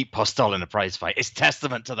to defeat Postol in a prize fight is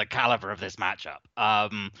testament to the caliber of this matchup.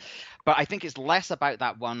 But I think it's less about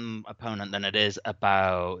that one opponent than it is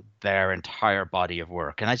about their entire body of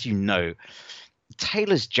work. And as you know,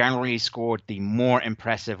 Taylor's generally scored the more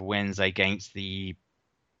impressive wins against the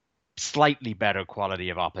slightly better quality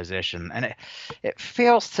of opposition. And it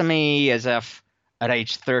feels to me as if at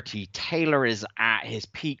age 30, Taylor is at his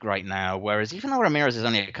peak right now, whereas even though Ramirez is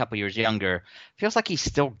only a couple years younger, feels like he's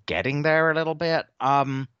still getting there a little bit.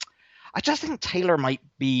 I just think Taylor might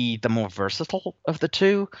be the more versatile of the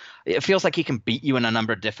two. It feels like he can beat you in a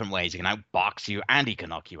number of different ways. He can outbox you and he can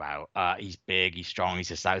knock you out. He's big, he's strong,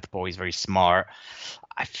 he's a southpaw, he's very smart.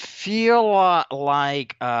 I feel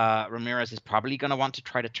like Ramirez is probably going to want to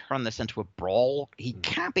try to turn this into a brawl. He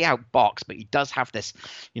can't be outboxed, but he does have this,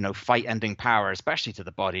 fight-ending power, especially to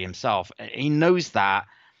the body himself. He knows that.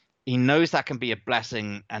 He knows that can be a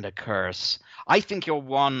blessing and a curse. I think you'll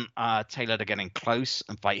want Taylor to get in close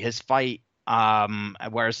and fight his fight.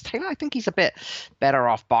 Whereas Taylor, I think he's a bit better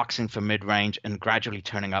off boxing for mid-range and gradually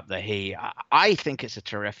turning up the heat. I think it's a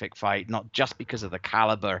terrific fight, not just because of the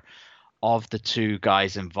caliber of the two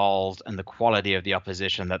guys involved and the quality of the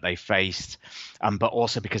opposition that they faced, but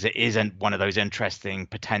also because it isn't one of those interesting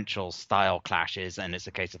potential style clashes, and it's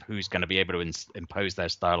a case of who's going to be able to impose their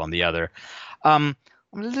style on the other. I'm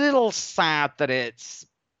a little sad that it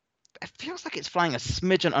feels like it's flying a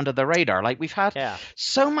smidgen under the radar. Like we've had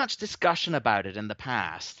so much discussion about it in the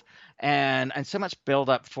past and so much build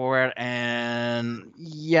up for it. And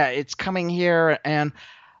it's coming here. And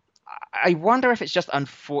I wonder if it's just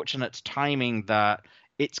unfortunate timing that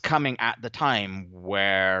it's coming at the time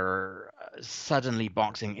where suddenly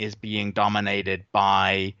boxing is being dominated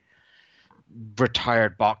by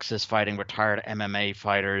retired boxers fighting retired MMA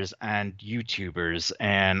fighters and YouTubers,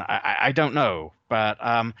 and I don't know, but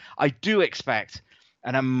I do expect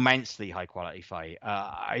an immensely high quality fight.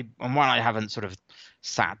 I haven't sort of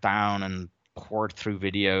sat down and poured through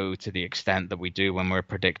video to the extent that we do when we're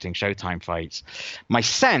predicting Showtime fights. My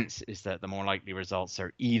sense is that the more likely results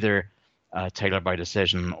are either Taylor by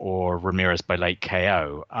decision or Ramirez by late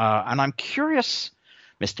KO, and I'm curious,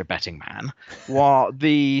 Mr. Betting Man, what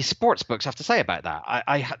the sports books have to say about that.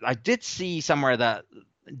 I did see somewhere that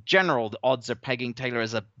in general the odds are pegging Taylor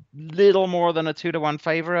as a little more than a 2-1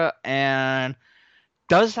 favorite, and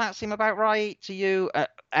does that seem about right to you?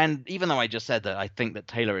 And even though I just said that I think that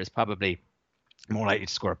Taylor is probably more likely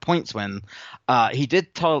to score a points win, he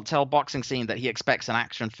did tell Boxing Scene that he expects an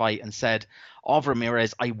action fight and said of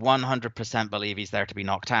Ramirez, I 100% believe he's there to be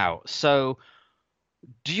knocked out. So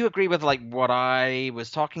do you agree with what I was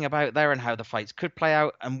talking about there and how the fights could play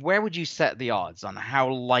out? And where would you set the odds on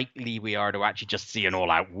how likely we are to actually just see an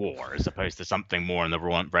all-out war as opposed to something more in the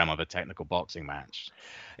realm of a technical boxing match?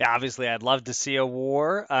 Yeah, obviously I'd love to see a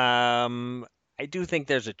war. I do think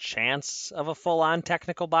there's a chance of a full-on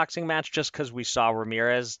technical boxing match just because we saw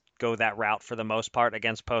Ramirez go that route for the most part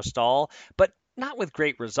against Postol, but not with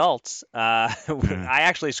great results. I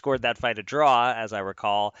actually scored that fight a draw, as I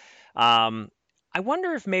recall. I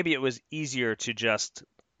wonder if maybe it was easier to just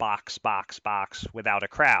box without a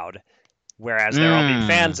crowd, whereas there will be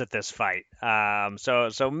fans at this fight.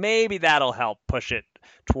 So maybe that'll help push it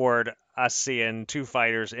toward us seeing two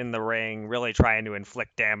fighters in the ring, really trying to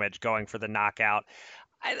inflict damage, going for the knockout.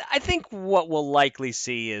 I think what we'll likely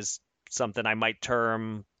see is something I might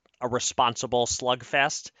term a responsible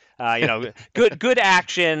slugfest. Good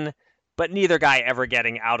action, but neither guy ever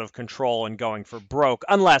getting out of control and going for broke,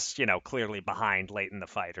 unless, clearly behind late in the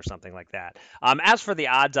fight or something like that. As for the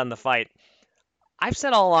odds on the fight, I've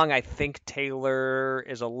said all along I think Taylor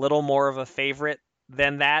is a little more of a favorite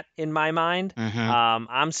than that in my mind.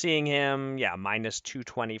 I'm seeing him, minus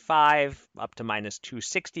 225 up to minus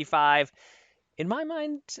 265. In my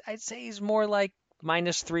mind, I'd say he's more like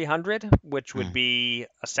minus 300, which would be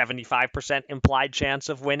a 75% implied chance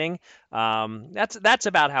of winning. That's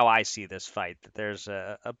about how I see this fight. There's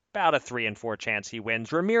about a 3 in 4 chance he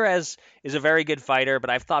wins. Ramirez is a very good fighter, but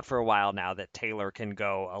I've thought for a while now that Taylor can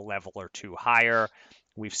go a level or two higher.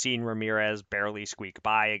 We've seen Ramirez barely squeak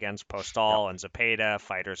by against Postol and Zepeda,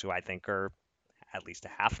 fighters who I think are at least a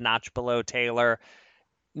half notch below Taylor.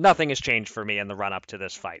 Nothing has changed for me in the run-up to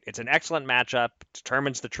this fight. It's an excellent matchup,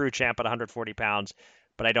 determines the true champ at 140 pounds,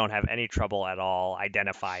 but I don't have any trouble at all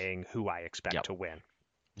identifying who I expect to win.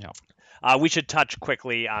 We should touch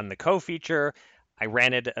quickly on the co-feature. I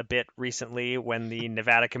ranted a bit recently when the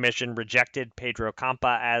Nevada Commission rejected Pedro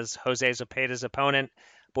Campa as Jose Zepeda's opponent,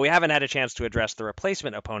 but we haven't had a chance to address the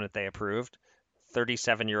replacement opponent they approved,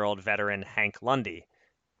 37-year-old veteran Hank Lundy.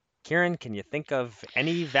 Kieran, can you think of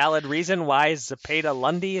any valid reason why Zepeda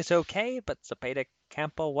Lundy is okay, but Zepeda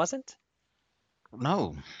Campa wasn't?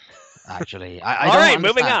 No, actually. All right,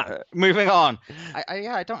 moving on.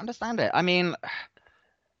 I don't understand it. I mean,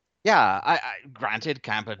 granted,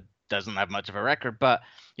 Campa doesn't have much of a record, but,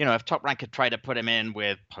 if Top Rank had tried to put him in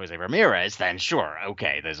with Jose Ramirez, then sure,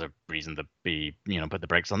 okay, there's a reason to be, put the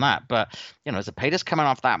brakes on that. But, Zepeda's coming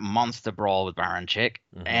off that monster brawl with Baranchik,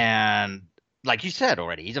 and like you said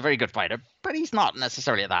already, he's a very good fighter, but he's not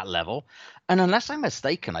necessarily at that level. And unless I'm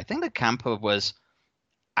mistaken, I think that Campa was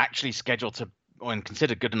actually scheduled to, and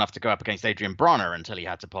considered good enough to go up against Adrian Bronner until he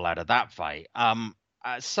had to pull out of that fight.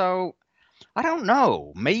 So I don't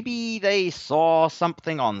know. Maybe they saw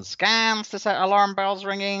something on scans to set alarm bells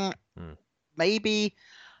ringing. Maybe.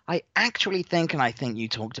 I actually think, and I think you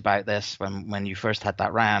talked about this when you first had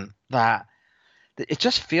that rant, that it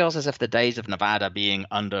just feels as if the days of Nevada being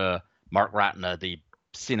under Mark Ratner, the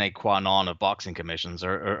sine qua non of boxing commissions,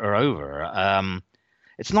 are over.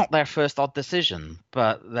 It's not their first odd decision,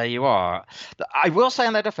 but there you are. I will say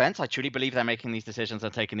in their defense, I truly believe they're making these decisions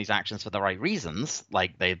and taking these actions for the right reasons,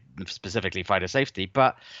 like they specifically fighter safety.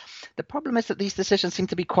 But the problem is that these decisions seem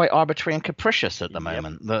to be quite arbitrary and capricious at the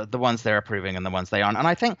moment, the ones they're approving and the ones they aren't. And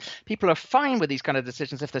I think people are fine with these kind of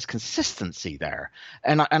decisions if there's consistency there.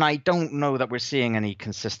 And I don't know that we're seeing any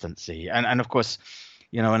consistency. And of course,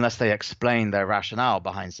 unless they explain their rationale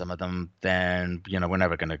behind some of them, then, we're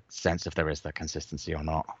never going to sense if there is that consistency or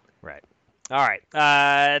not. Right. All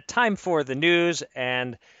right. Time for the news.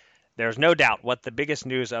 And there's no doubt what the biggest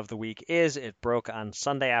news of the week is. It broke on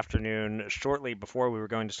Sunday afternoon, shortly before we were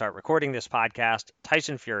going to start recording this podcast.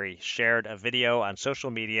 Tyson Fury shared a video on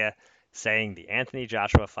social media saying the Anthony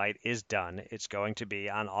Joshua fight is done. It's going to be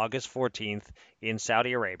on August 14th in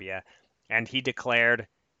Saudi Arabia. And he declared,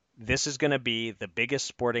 this is going to be the biggest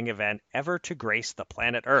sporting event ever to grace the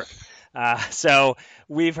planet Earth. So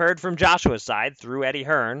we've heard from Joshua's side through Eddie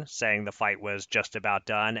Hearn saying the fight was just about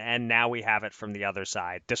done. And now we have it from the other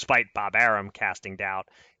side, despite Bob Arum casting doubt.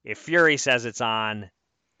 If Fury says it's on,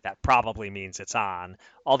 that probably means it's on,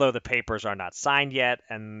 although the papers are not signed yet,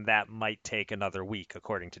 and that might take another week,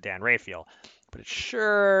 according to Dan Rafael. But it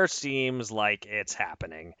sure seems like it's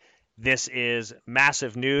happening. This is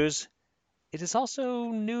massive news. It is also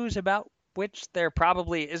news about which there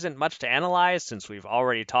probably isn't much to analyze, since we've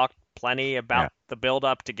already talked plenty about the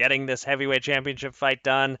build-up to getting this heavyweight championship fight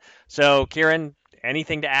done. So, Kieran,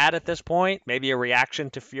 anything to add at this point? Maybe a reaction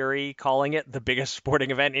to Fury calling it the biggest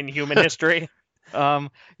sporting event in human history? I'm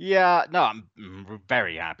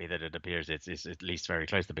very happy that it appears it's at least very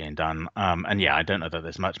close to being done. I don't know that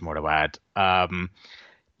there's much more to add.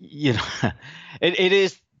 It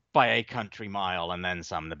is by a country mile and then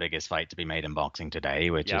some the biggest fight to be made in boxing today,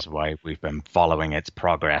 which is why we've been following its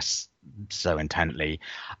progress so intently.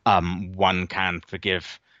 One can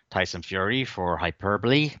forgive Tyson Fury for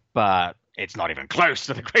hyperbole, but it's not even close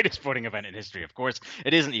to the greatest sporting event in history, of course.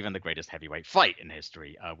 It isn't even the greatest heavyweight fight in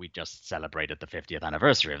history. We just celebrated the 50th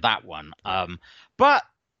anniversary of that one. But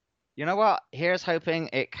you know what? Here's hoping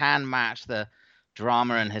it can match the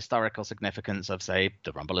drama and historical significance of, say,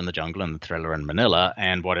 the Rumble in the Jungle and the Thriller in Manila.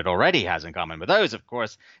 And what it already has in common with those, of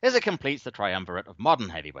course, is it completes the triumvirate of modern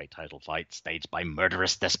heavyweight title fights staged by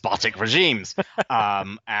murderous, despotic regimes.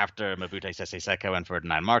 After Mabute Sese Seko and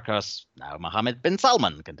Ferdinand Marcos, now Mohammed bin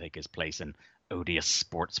Salman can take his place in odious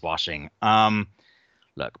sports washing.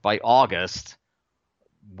 Look, by August,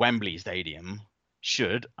 Wembley Stadium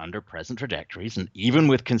should, under present trajectories, and even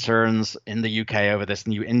with concerns in the UK over this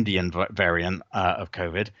new Indian variant of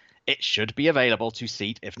COVID, it should be available to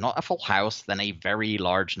seat, if not a full house, then a very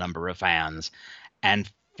large number of fans. And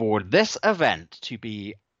for this event to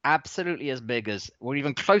be absolutely as big as, or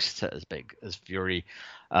even close to as big as Fury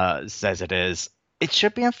says it is, it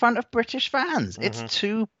should be in front of British fans. Mm-hmm. It's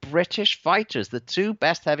two British fighters. The two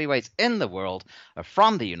best heavyweights in the world are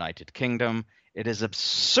from the United Kingdom. It is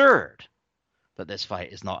absurd that this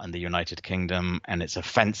fight is not in the United Kingdom, and it's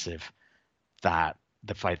offensive that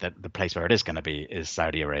the place where it is going to be is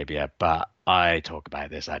Saudi Arabia. But I talk about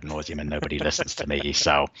this ad nauseum and nobody listens to me.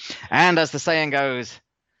 So, and as the saying goes,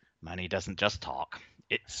 money doesn't just talk,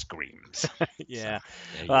 it screams. Yeah.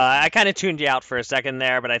 So, I kind of tuned you out for a second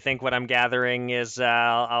there, but I think what I'm gathering is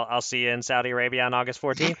I'll see you in Saudi Arabia on August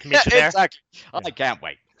 14th. Meet you there. Exactly. I can't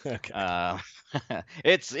wait. Okay.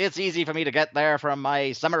 It's easy for me to get there from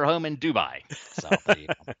my summer home in Dubai. So there you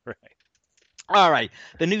go. Right. All right.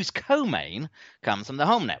 The news co-main comes from the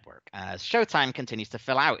Home Network as Showtime continues to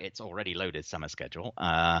fill out its already loaded summer schedule.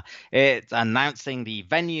 It's announcing the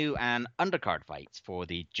venue and undercard fights for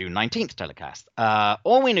the June 19th telecast.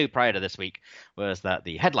 All we knew prior to this week was that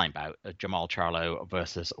the headline bout, Jamal Charlo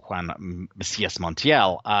versus Juan Macias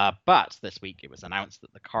Montiel. But this week it was announced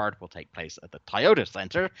that the card will take place at the Toyota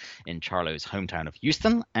Center in Charlo's hometown of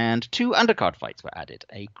Houston, and two undercard fights were added,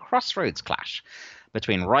 a crossroads clash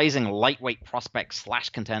between rising lightweight prospect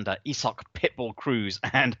 / contender Isoc Pitbull Cruz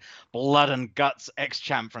and blood and guts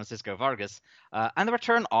ex-champ Francisco Vargas, and the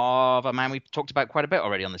return of a man we've talked about quite a bit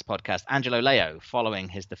already on this podcast, Angelo Leo, following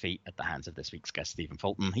his defeat at the hands of this week's guest Stephen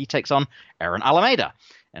Fulton. He takes on Aaron Alameda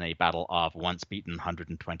in a battle of once beaten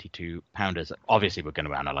 122-pounders. Obviously, we're going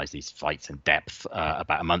to analyze these fights in depth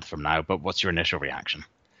about a month from now, but what's your initial reaction?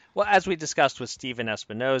 Well, as we discussed with Steven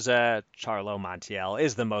Espinoza, Charlo Montiel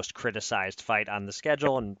is the most criticized fight on the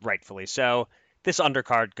schedule, and rightfully so. This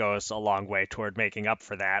undercard goes a long way toward making up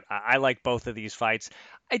for that. I like both of these fights.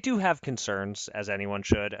 I do have concerns, as anyone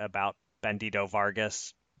should, about Bandito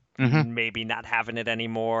Vargas maybe not having it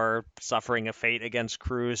anymore, suffering a fate against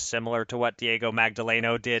Cruz similar to what Diego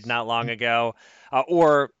Magdaleno did not long ago,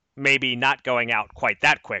 or maybe not going out quite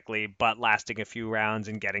that quickly, but lasting a few rounds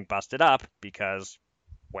and getting busted up, because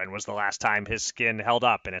when was the last time his skin held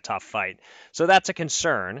up in a tough fight? So that's a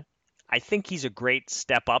concern. I think he's a great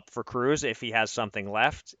step up for Cruz if he has something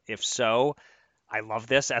left. If so, I love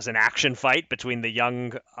this as an action fight between the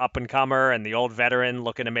young up-and-comer and the old veteran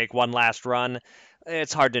looking to make one last run.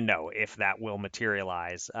 It's hard to know if that will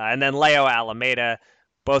materialize. And then Leo Alameda,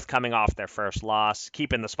 both coming off their first loss,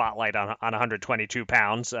 keeping the spotlight on 122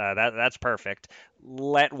 pounds. That's perfect.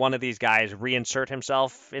 Let one of these guys reinsert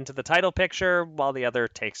himself into the title picture while the other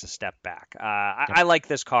takes a step back. I like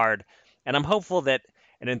this card, and I'm hopeful that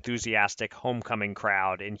an enthusiastic homecoming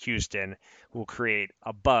crowd in Houston will create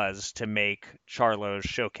a buzz to make Charlo's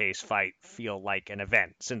showcase fight feel like an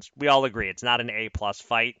event, since we all agree it's not an A-plus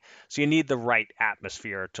fight, so you need the right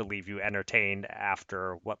atmosphere to leave you entertained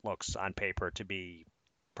after what looks on paper to be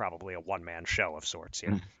probably a one-man show of sorts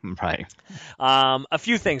here. Right. A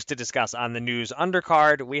few things to discuss on the news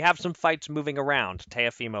undercard. We have some fights moving around.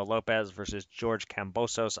 Teofimo Lopez versus George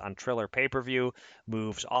Kambosos on Triller pay-per-view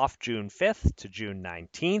moves off June 5th to June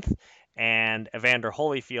 19th. And Evander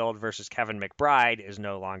Holyfield versus Kevin McBride is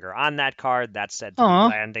no longer on that card. That's said to be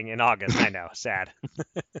landing in August. I know, sad.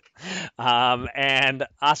 And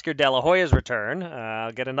Oscar De La Hoya's return,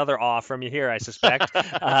 I'll get another awe from you here, I suspect,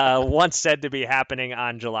 once said to be happening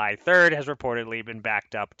on July 3rd, has reportedly been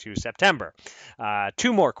backed up to September.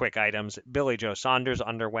 Two more quick items. Billy Joe Saunders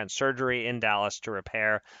underwent surgery in Dallas to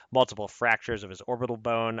repair multiple fractures of his orbital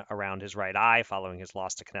bone around his right eye following his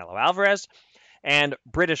loss to Canelo Alvarez. And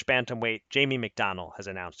British bantamweight Jamie McDonnell has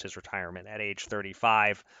announced his retirement at age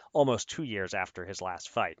 35, almost 2 years after his last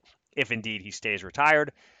fight. If indeed he stays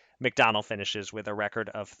retired, McDonnell finishes with a record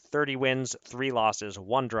of 30 wins, 3 losses,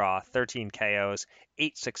 1 draw, 13 KOs,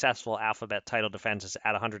 8 successful alphabet title defenses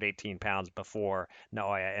at 118 pounds before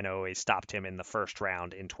Naoya Inoue stopped him in the first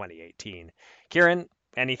round in 2018. Kieran,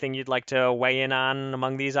 anything you'd like to weigh in on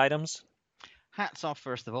among these items? Hats off,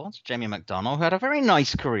 first of all, to Jamie McDonnell, who had a very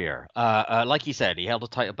nice career. Like you said, he held a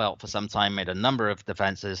title belt for some time, made a number of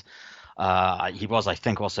defenses. He was, I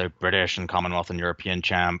think, also British and Commonwealth and European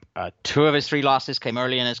champ. 2 of his 3 losses came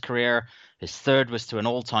early in his career. His 3rd was to an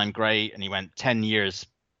all-time great, and he went 10 years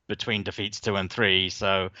between defeats 2 and 3.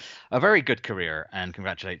 So a very good career, and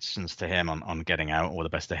congratulations to him on getting out. All the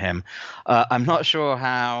best to him. I'm not sure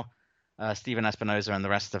how Steven Espinoza and the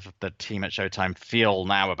rest of the team at Showtime feel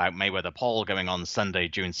now about Mayweather Paul going on Sunday,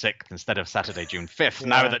 June 6th instead of Saturday, June 5th,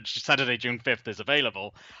 now that Saturday, June 5th is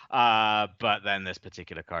available. But then this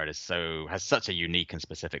particular card has such a unique and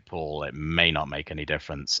specific pool, it may not make any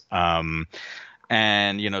difference. And,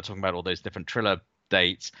 talking about all those different Triller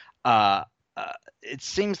dates, it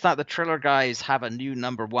seems that the Triller guys have a new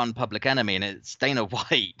number 1 public enemy, and it's Dana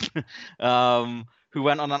White, who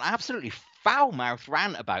went on an absolutely foul-mouthed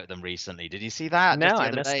rant about them recently. Did you see that? No, I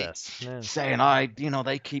missed this. Yeah. Saying,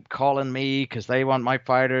 they keep calling me because they want my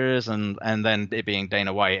fighters, and then it being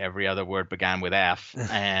Dana White, every other word began with F,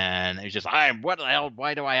 and it was just, what the hell?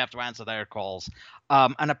 Why do I have to answer their calls?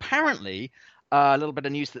 And apparently, a little bit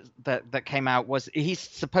of news that came out was he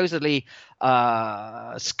supposedly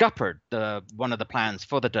scuppered one of the plans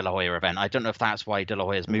for the De La Hoya event. I don't know if that's why De La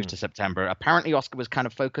Hoya's moved to September. Apparently, Oscar was kind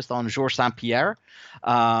of focused on Georges St-Pierre,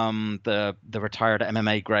 the retired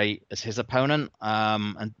MMA great, as his opponent.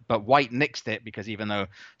 But White nixed it because even though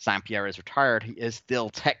St-Pierre is retired, he is still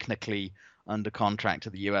technically under contract to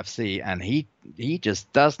the UFC, and he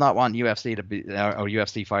just does not want UFC to be or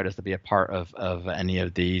UFC fighters to be a part of any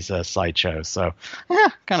of these sideshows. So,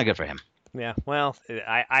 kind of good for him. Yeah, well,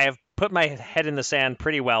 I have put my head in the sand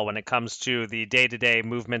pretty well when it comes to the day-to-day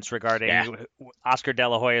movements regarding Oscar De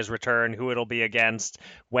La Hoya's return, who it'll be against,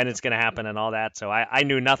 when it's going to happen, and all that. So I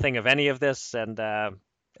knew nothing of any of this, and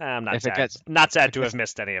I'm not sad to have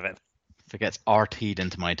missed any of it. If it gets RT'd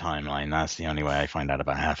into my timeline, that's the only way I find out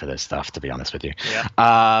about half of this stuff, to be honest with you. Yeah.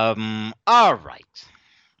 All right.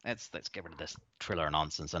 let's get rid of this thriller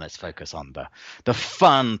nonsense and let's focus on the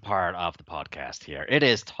fun part of the podcast here. It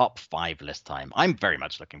is top 5 list time. I'm very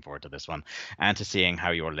much looking forward to this one and to seeing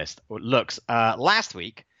how your list looks. Last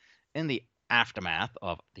week, in the aftermath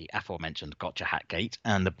of the aforementioned Gotcha Hat Gate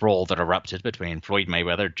and the brawl that erupted between Floyd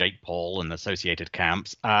Mayweather, Jake Paul, and associated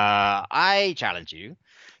camps, I challenge you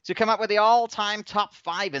to come up with the all-time top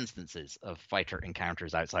 5 instances of fighter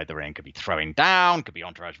encounters outside the ring. Could be throwing down, could be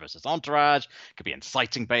entourage versus entourage, could be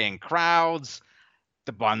inciting baying crowds.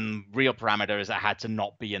 The one real parameter is it had to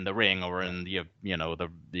not be in the ring or in the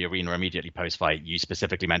arena immediately post-fight. You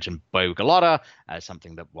specifically mentioned Bo Gallotta as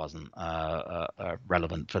something that wasn't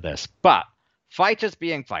relevant for this. But fighters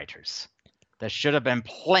being fighters, there should have been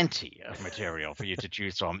plenty of material for you to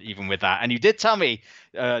choose from, even with that. And you did tell me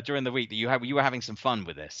during the week that you were having some fun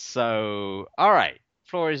with this. So, all right,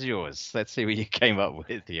 floor is yours. Let's see what you came up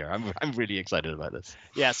with here. I'm really excited about this.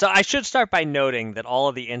 Yeah, so I should start by noting that all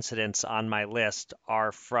of the incidents on my list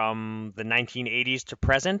are from the 1980s to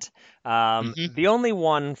present. The only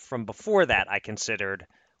one from before that I considered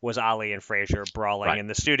was Ali and Frazier brawling in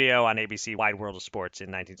the studio on ABC Wide World of Sports in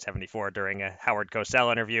 1974 during a Howard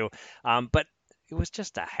Cosell interview. But it was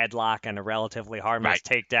just a headlock and a relatively harmless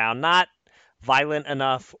takedown, not violent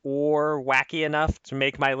enough or wacky enough to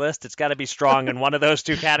make my list. It's got to be strong in one of those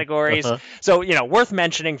two categories. So, worth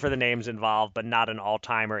mentioning for the names involved, but not an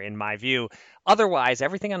all-timer in my view. Otherwise,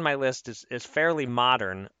 everything on my list is fairly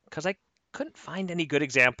modern because I couldn't find any good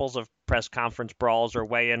examples of press conference brawls or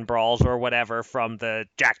weigh-in brawls or whatever from the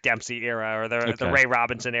Jack Dempsey era or the Ray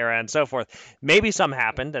Robinson era and so forth. Maybe some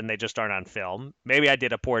happened and they just aren't on film. Maybe I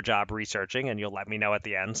did a poor job researching and you'll let me know at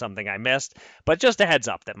the end something I missed. But just a heads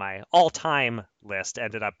up that my all-time list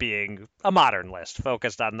ended up being a modern list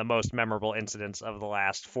focused on the most memorable incidents of the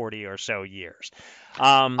last 40 or so years.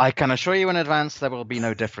 I can assure you in advance there will be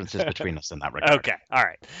no differences between us in that regard. Okay, all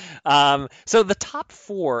right. So the top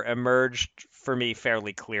 4 emerged for me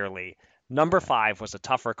fairly clearly. Number 5 was a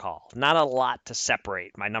tougher call. Not a lot to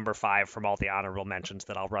separate my number 5 from all the honorable mentions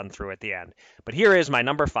that I'll run through at the end. But here is my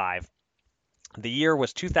number 5. The year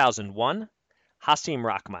was 2001. Hasim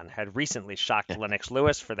Rahman had recently shocked Lennox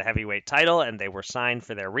Lewis for the heavyweight title, and they were signed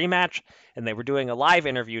for their rematch, and they were doing a live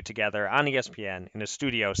interview together on ESPN in a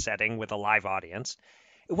studio setting with a live audience.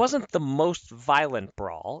 It wasn't the most violent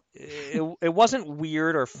brawl. It wasn't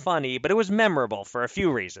weird or funny, but it was memorable for a few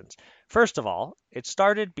reasons. First of all, it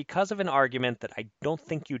started because of an argument that I don't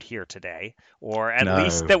think you'd hear today, or at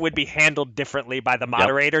least that would be handled differently by the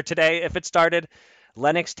moderator today if it started.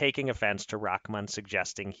 Lennox taking offense to Rahman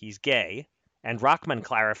suggesting he's gay, and Rahman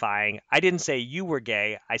clarifying, I didn't say you were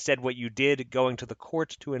gay, I said what you did going to the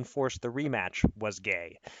court to enforce the rematch was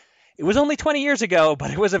gay. It was only 20 years ago, but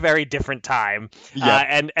it was a very different time.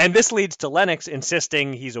 And this leads to Lennox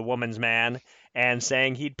insisting he's a woman's man and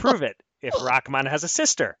saying he'd prove it if Rahman has a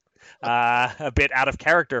sister. A bit out of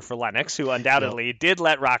character for Lennox, who undoubtedly did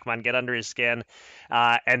let Rahman get under his skin.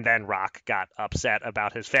 And then Rock got upset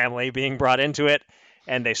about his family being brought into it.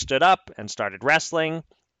 And they stood up and started wrestling.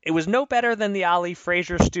 It was no better than the Ali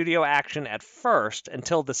Frazier studio action at first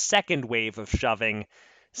until the second wave of shoving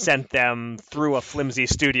sent them through a flimsy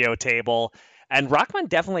studio table. And Rahman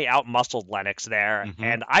definitely outmuscled Lennox there.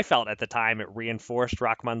 And I felt at the time it reinforced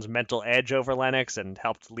Rahman's mental edge over Lennox and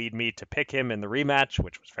helped lead me to pick him in the rematch,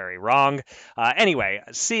 which was very wrong. Anyway,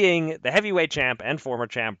 seeing the heavyweight champ and former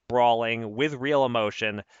champ brawling with real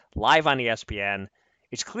emotion live on ESPN,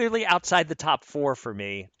 it's clearly outside the top 4 for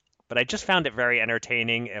me. But I just found it very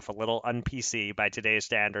entertaining, if a little un-PC by today's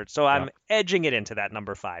standards. So I'm edging it into that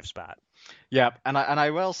number 5 spot. Yeah, and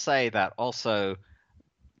I will say that also,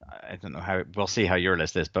 I don't know how, we'll see how your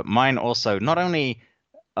list is, but mine also, not only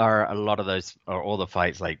are a lot of those, or all the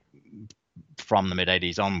fights like from the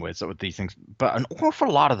mid-80s onwards with these things, but an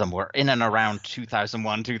awful lot of them were in and around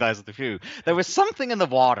 2001, 2002. There was something in the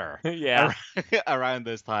water around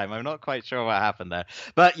this time. I'm not quite sure what happened there.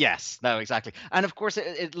 But yes, no, exactly. And of course,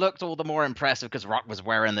 it looked all the more impressive because Rock was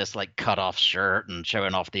wearing this like cut-off shirt and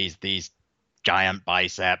showing off these giant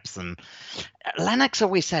biceps. And Lennox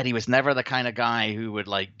always said he was never the kind of guy who would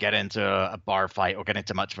like get into a bar fight or get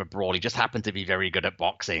into much of a brawl. He just happened to be very good at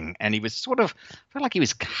boxing, and he was sort of felt like he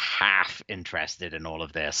was half interested in all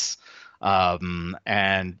of this.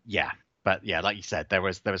 And yeah, but yeah, like you said, there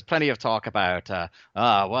was plenty of talk about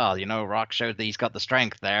Rock showed that he's got the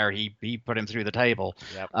strength there. He put him through the table.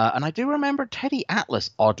 And I do remember Teddy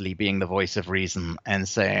Atlas oddly being the voice of reason and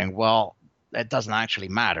saying, well, it doesn't actually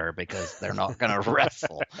matter because they're not going to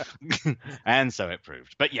wrestle. And so it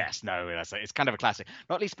proved. But yes, no, it's kind of a classic.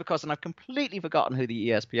 Not least because, and I've completely forgotten who the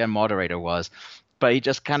ESPN moderator was, but he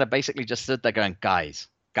just kind of basically just stood there going, guys,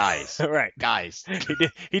 Guys. Right. Guys.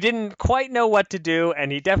 He didn't quite know what to do,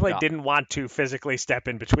 and he definitely didn't want to physically step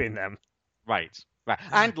in between them. Right.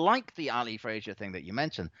 And like the Ali Frazier thing that you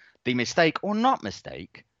mentioned, the mistake or not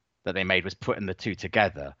mistake that they made was putting the two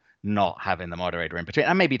together, not having the moderator in between.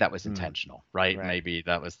 And maybe that was intentional, right? Maybe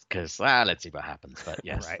that was because, let's see what happens. But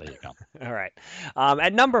yes, there you go. All right.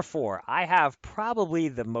 At number 4, I have probably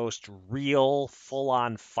the most real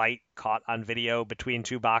full-on fight caught on video between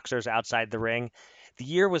two boxers outside the ring. The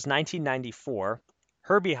year was 1994.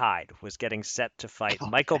 Herbie Hyde was getting set to fight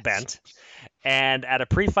Michael Bent. And at a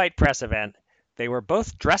pre-fight press event, they were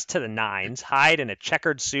both dressed to the nines, Hyde in a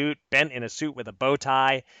checkered suit, Bent in a suit with a bow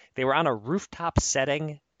tie. They were on a rooftop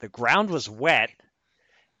setting. The ground was wet.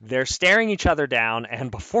 They're staring each other down, and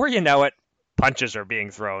before you know it, punches are being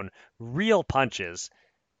thrown. Real punches.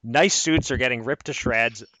 Nice suits are getting ripped to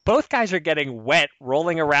shreds. Both guys are getting wet,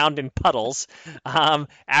 rolling around in puddles.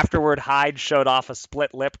 Afterward, Hyde showed off a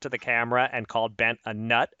split lip to the camera and called Bent a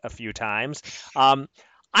nut a few times.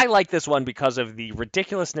 I like this one because of the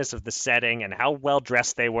ridiculousness of the setting and how well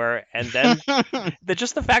dressed they were, and then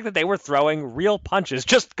just the fact that they were throwing real punches,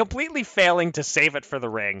 just completely failing to save it for the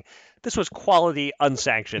ring. This was quality,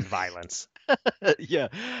 unsanctioned violence. Yeah,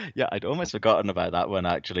 I'd almost forgotten about that one,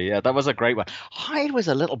 actually. Yeah, that was a great one. Hyde was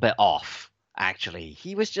a little bit off, actually.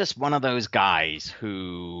 He was just one of those guys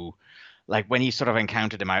who, like, when you sort of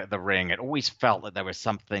encountered him out of the ring, it always felt that there was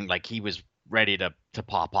something, like he was ready to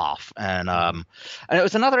pop off. And it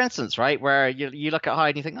was another instance, right, where you look at Hyde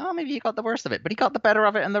and you think, oh, maybe he got the worst of it, but he got the better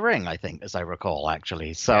of it in the ring, I think, as I recall,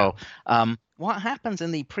 actually. So what happens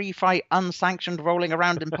in the pre-fight unsanctioned rolling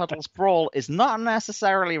around in puddles brawl is not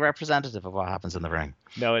necessarily representative of what happens in the ring.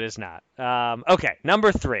 No, it is not. Okay,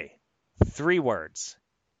 number 3. 3 words.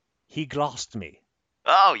 He glossed me.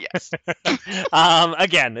 Oh, yes.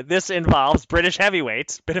 Again, this involves British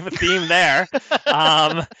heavyweights. Bit of a theme there.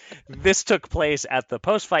 This took place at the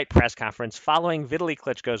post-fight press conference following Vitaly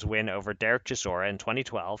Klitschko's win over Derek Chisora in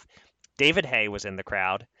 2012. David Haye was in the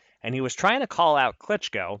crowd, and he was trying to call out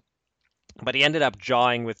Klitschko, but he ended up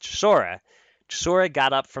jawing with Chisora. Chisora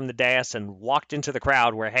got up from the dais and walked into the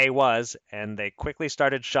crowd where Haye was, and they quickly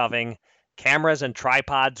started shoving. Cameras and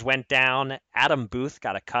tripods went down. Adam Booth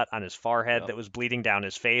got a cut on his forehead that was bleeding down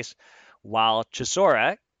his face, while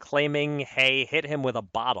Chisora, claiming Haye hit him with a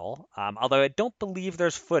bottle, although I don't believe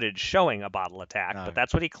there's footage showing a bottle attack, but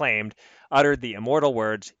that's what he claimed, uttered the immortal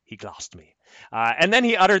words, he glossed me. And then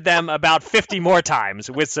he uttered them about 50 more times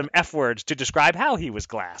with some F words to describe how he was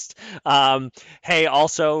glassed. Haye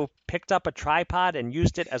also picked up a tripod and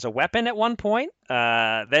used it as a weapon at one point.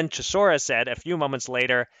 Then Chisora said a few moments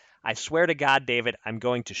later, I swear to God, David, I'm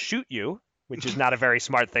going to shoot you, which is not a very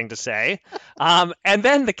smart thing to say. And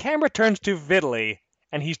then the camera turns to Vitaly,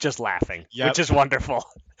 and he's just laughing, which is wonderful.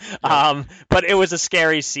 But it was a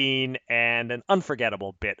scary scene and an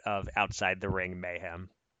unforgettable bit of outside the ring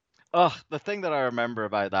mayhem. Oh, the thing that I remember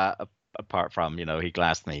about that, apart from, he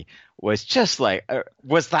glassed me, was just like,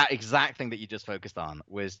 was that exact thing that you just focused on,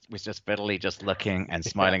 was just Vitaly just looking and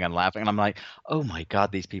smiling and laughing. And I'm like, oh my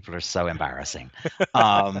God, these people are so embarrassing.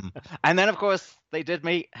 And then, of course, they did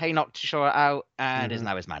meet. Haye knocked Chisora out and is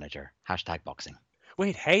now his manager. #boxing.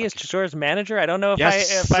 Wait, Haye is Chisora's manager? I don't know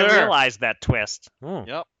if I realized that twist. Yep.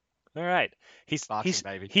 All right. He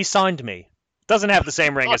signed me. Doesn't have the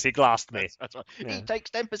same ring as he glossed me. That's right. Yeah. He takes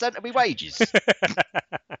 10% of my wages.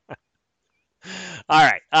 All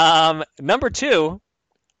right. Number 2,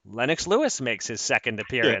 Lennox Lewis makes his second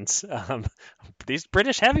appearance. These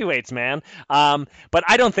British heavyweights, man. But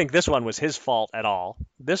I don't think this one was his fault at all.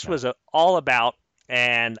 This was all about,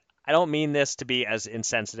 and I don't mean this to be as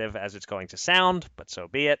insensitive as it's going to sound, but so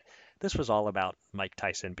be it. This was all about Mike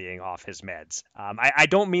Tyson being off his meds. I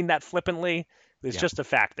don't mean that flippantly. It's just a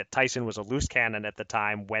fact that Tyson was a loose cannon at the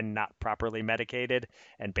time when not properly medicated,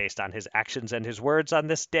 and based on his actions and his words on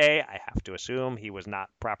this day, I have to assume he was not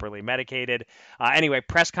properly medicated. Anyway,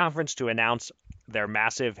 press conference to announce their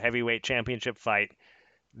massive heavyweight championship fight.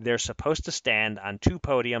 They're supposed to stand on 2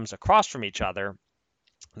 podiums across from each other.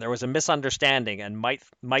 There was a misunderstanding, and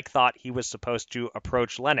Mike thought he was supposed to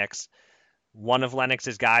approach Lennox. One of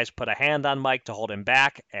Lennox's guys put a hand on Mike to hold him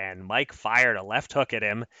back, and Mike fired a left hook at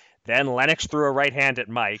him. Then Lennox threw a right hand at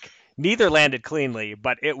Mike. Neither landed cleanly,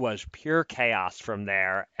 but it was pure chaos from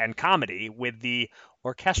there, and comedy, with the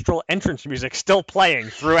orchestral entrance music still playing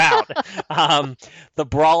throughout. The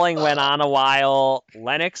brawling went on a while.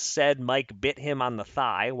 Lennox said Mike bit him on the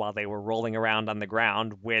thigh while they were rolling around on the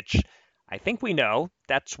ground, which I think we know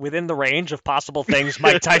that's within the range of possible things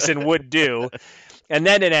Mike Tyson would do. And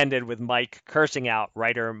then it ended with Mike cursing out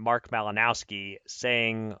writer Mark Malinowski,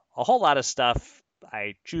 saying a whole lot of stuff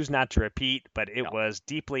I choose not to repeat, but it was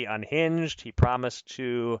deeply unhinged. He promised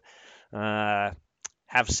to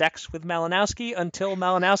have sex with Malinowski until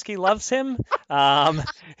Malinowski loves him.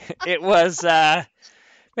 It was...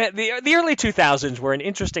 The early 2000s were an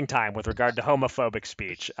interesting time with regard to homophobic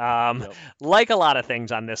speech. Like a lot of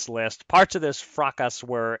things on this list, parts of this fracas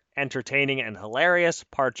were entertaining and hilarious,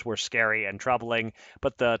 parts were scary and troubling,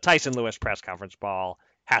 but the Tyson Lewis press conference brawl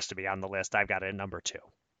has to be on the list. I've got it at number 2.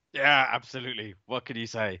 Yeah, absolutely. What could you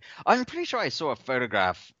say? I'm pretty sure I saw a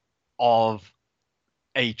photograph of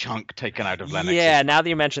a chunk taken out of Lennox. Yeah, now that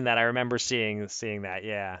you mention that, I remember seeing that,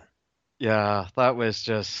 yeah. Yeah, that was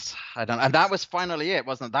just, and that was finally it,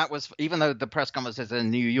 wasn't it? That was, even though the press conference is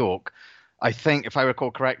in New York, I think, if I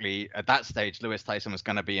recall correctly, at that stage, Lewis Tyson was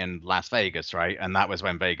going to be in Las Vegas, right? And that was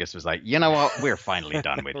when Vegas was like, you know what, we're finally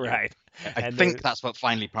done with you. Right. I think that's what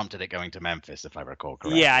finally prompted it going to Memphis, if I recall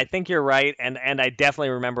correctly. Yeah, I think you're right, and I definitely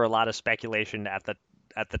remember a lot of speculation at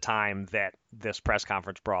the time that this press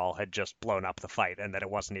conference brawl had just blown up the fight and that it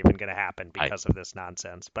wasn't even going to happen because of this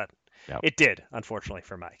nonsense. But it did, unfortunately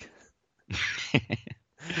for Mike.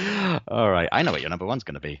 All right, I know what your number one's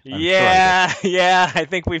going to be. I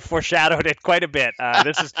think we've foreshadowed it quite a bit.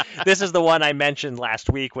 This is the one I mentioned last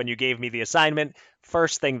week when you gave me the assignment.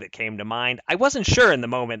 First thing that came to mind. I wasn't sure in the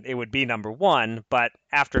moment it would be number 1, but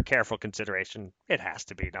after careful consideration, it has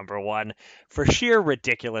to be number 1 for sheer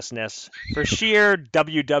ridiculousness, for sheer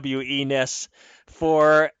WWE-ness,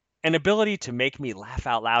 for an ability to make me laugh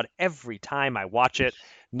out loud every time I watch it.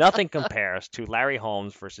 Nothing compares to Larry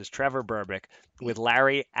Holmes versus Trevor Berbick, with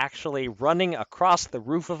Larry actually running across the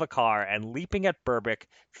roof of a car and leaping at Berbick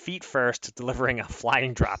feet first, delivering a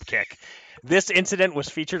flying drop kick. This incident was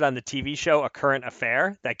featured on the TV show A Current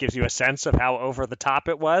Affair. That gives you a sense of how over the top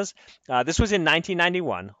it was. This was in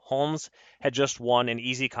 1991. Holmes had just won an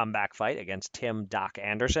easy comeback fight against Tim Doc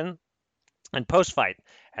Anderson. And post-fight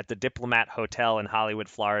at the Diplomat Hotel in Hollywood,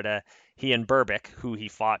 Florida, he and Berbick, who he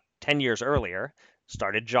fought 10 years earlier,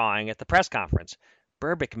 started jawing at the press conference.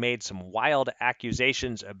 Berbick made some wild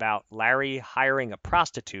accusations about Larry hiring a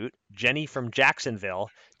prostitute, Jenny from Jacksonville,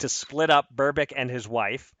 to split up Berbick and his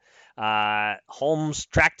wife. Holmes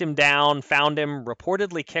tracked him down, found him,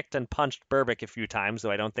 reportedly kicked and punched Berbick a few times,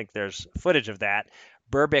 though I don't think there's footage of that.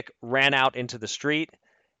 Berbick ran out into the street,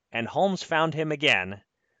 and Holmes found him again,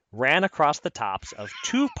 ran across the tops of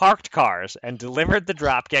 2 parked cars and delivered the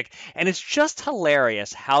dropkick. And it's just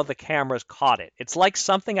hilarious how the cameras caught it. It's like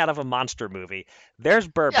something out of a monster movie. There's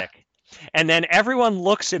Berbick. Yeah. And then everyone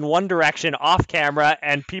looks in one direction off camera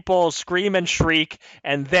and people scream and shriek.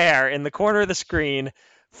 And there, in the corner of the screen,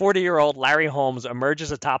 40-year-old Larry Holmes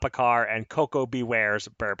emerges atop a car and Coco bewares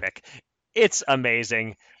Berbick. It's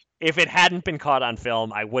amazing. If it hadn't been caught on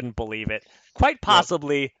film, I wouldn't believe it. Quite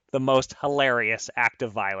possibly the most hilarious act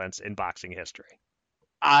of violence in boxing history.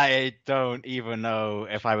 I don't even know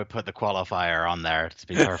if I would put the qualifier on there, to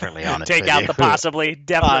be perfectly honest. Take out the possibly,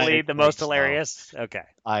 definitely the most hilarious. Okay.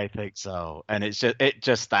 I think so. And it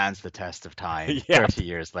just stands the test of time. 30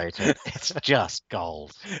 years later. It's just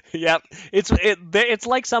gold. Yep. It's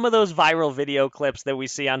like some of those viral video clips that we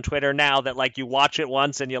see on Twitter now that like you watch it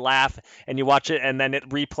once and you laugh and you watch it and then it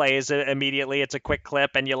replays immediately. It's a quick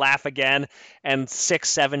clip and you laugh again, and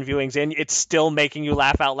 6-7 viewings in, it's still making you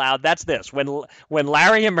laugh out loud. That's this. When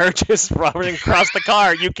Larry emerges running across the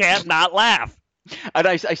car, you can't not laugh. And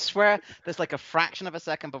I swear there's like a fraction of a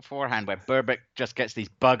second beforehand where Berbick just gets these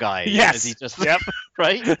bug eyes. Yes. As he just,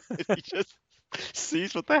 right? He just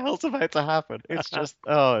sees what the hell's about to happen. It's just,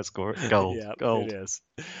 it's gold. Yep, Gold. It is.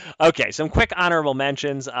 Okay, some quick honorable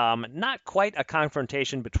mentions. Not quite a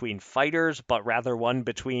confrontation between fighters, but rather one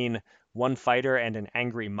between one fighter and an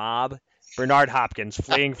angry mob. Bernard Hopkins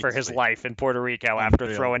fleeing for his life in Puerto Rico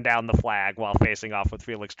after throwing down the flag while facing off with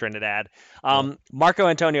Felix Trinidad. Marco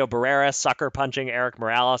Antonio Barrera sucker punching Eric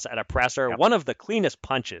Morales at a presser. One of the cleanest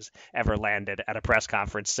punches ever landed at a press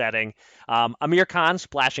conference setting. Amir Khan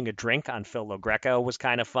splashing a drink on Phil LoGreco was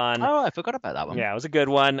kind of fun. Oh, I forgot about that one. Yeah, it was a good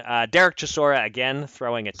one. Derek Chisora again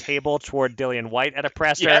throwing a table toward Dillian White at a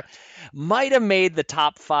presser. Yeah. Might have made the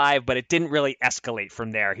top 5, but it didn't really escalate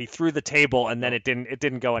from there. He threw the table and then it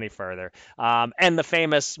didn't go any further. And the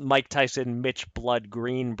famous Mike Tyson Mitch Blood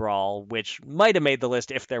Green brawl, which might have made the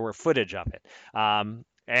list if there were footage of it.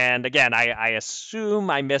 And again, I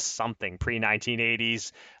assume I missed something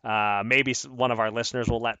pre-1980s. Maybe one of our listeners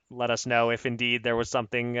will let us know if indeed there was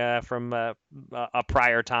something from a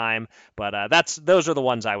prior time. But those are the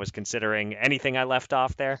ones I was considering. Anything I left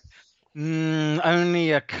off there?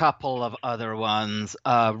 Only a couple of other ones.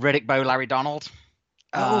 Riddick Bowe, Larry Donald.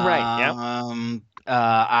 Oh, right. Yeah.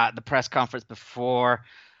 At the press conference before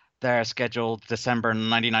their scheduled December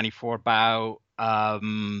 1994 bout,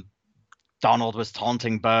 Donald was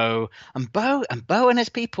taunting Bo, and Bo and his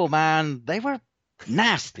people, man, they were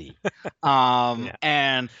nasty.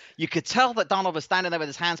 And you could tell that Donald was standing there with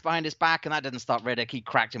his hands behind his back, and that didn't stop Riddick. He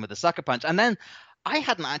cracked him with a sucker punch. And then I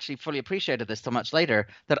hadn't actually fully appreciated this till much later,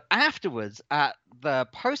 that afterwards at the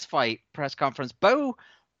post-fight press conference,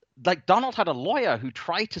 Donald had a lawyer who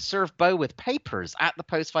tried to serve Bo with papers at the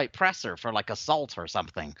post-fight presser for like assault or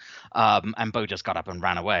something. And Bo just got up and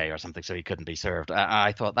ran away or something, so he couldn't be served.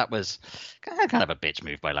 I thought that was kind of a bitch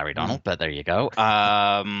move by Larry Donald, but there you go.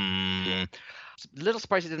 Little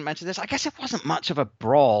surprised he didn't mention this. I guess it wasn't much of a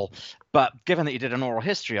brawl, but given that you did an oral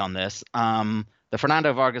history on this, the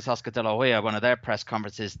Fernando Vargas Oscar de la Hoya, one of their press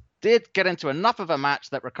conferences, did get into enough of a match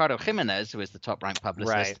that Ricardo Jimenez, who is the top-ranked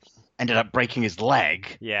publicist, ended up breaking his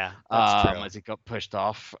leg. Yeah, that's true. As he got pushed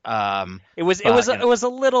off. It was a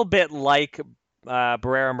little bit like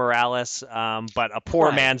Barrera Morales, but a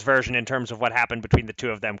poor man's version in terms of what happened between the two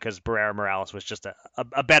of them, because Barrera Morales was just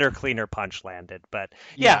a better, cleaner punch landed. But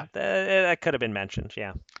that could have been mentioned.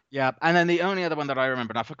 Yeah, and then the only other one that I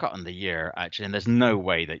remember, and I've forgotten the year actually, and there's no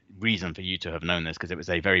reason for you to have known this, because it was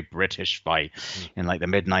a very British fight in like the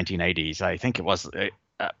mid 1980s. I think it was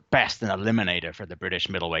best an eliminator for the British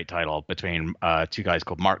middleweight title between two guys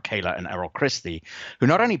called Mark Kayla and Errol Christie, who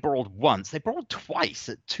not only brawled once, they brawled twice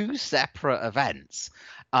at two separate events,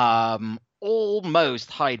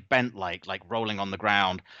 almost hide bent like rolling on the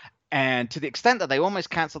ground. And to the extent that they almost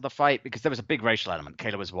canceled the fight because there was a big racial element.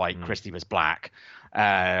 Kayla was white, Christie was black,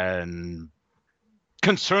 and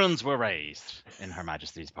concerns were raised in Her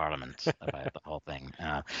Majesty's Parliament about the whole thing.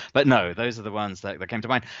 But no, those are the ones that came to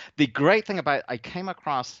mind. The great thing about, I came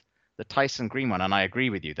across the Tyson Green one, and I agree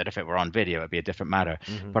with you that if it were on video, it'd be a different matter.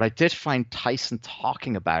 But I did find Tyson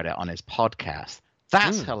talking about it on his podcast.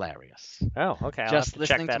 That's hilarious. Oh, okay. Just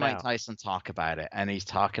listening to Mike Tyson talk about it, and he's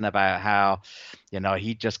talking about how,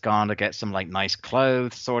 he'd just gone to get some like nice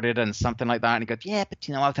clothes sorted and something like that, and he goes, yeah, but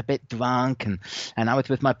I was a bit drunk, and I was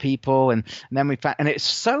with my people, and then we found, and it's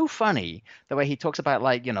so funny the way he talks about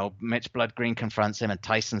like, Mitch Blood Green confronts him, and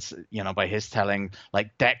Tyson's, by his telling,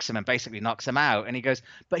 like decks him and basically knocks him out, and he goes,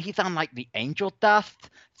 but he's on like the angel dust,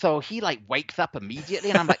 so he like wakes up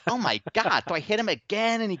immediately, and I'm like, oh my God, do I hit him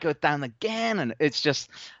again? And he goes down again, and it's just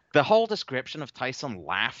the whole description of Tyson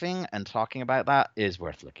laughing and talking about that is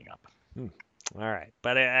worth looking up. All right.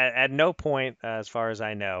 But at no point, as far as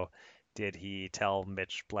I know, did he tell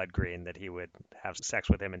Mitch Blood Green that he would have sex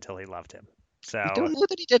with him until he loved him. So I don't know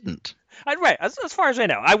that he didn't. Right. As far as I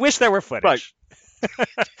know. I wish there were footage. Right.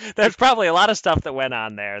 There's probably a lot of stuff that went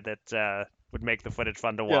on there that would make the footage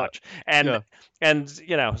fun to watch. And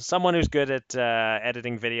someone who's good at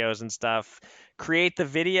editing videos and stuff, create the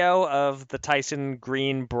video of the Tyson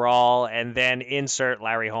Green brawl and then insert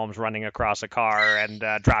Larry Holmes running across a car and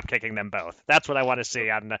drop kicking them both. That's what I want to see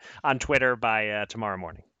on Twitter by tomorrow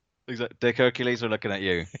morning. Exactly. Dick Hercules, we're looking at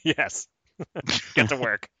you. Yes. Get to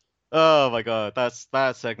work. Oh my God,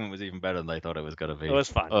 that segment was even better than I thought it was going to be. It was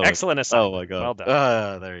fun. Excellent assignment. Oh my God. Well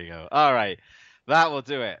done. There you go. All right. That will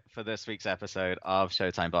do it for this week's episode of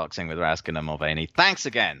Showtime Boxing with Raskin and Mulvaney. Thanks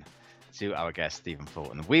again to our guest, Stephen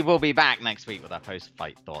Fulton. We will be back next week with our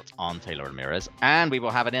post-fight thoughts on Taylor Ramirez, and we will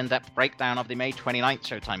have an in-depth breakdown of the May 29th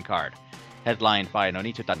Showtime card, headlined by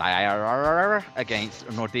Nonito Donaire against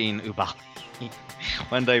Nordine Oubaali.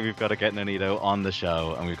 One day we've got to get Nonito on the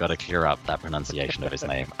show, and we've got to clear up that pronunciation of his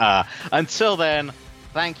name. Until then,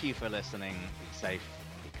 thank you for listening. Be safe,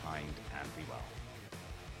 be kind, and be well.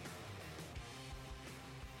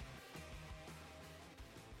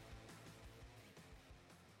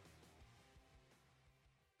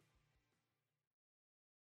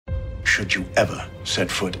 Should you ever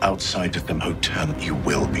set foot outside of the hotel, you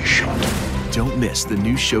will be shot. Don't miss the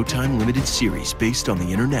new Showtime limited series based on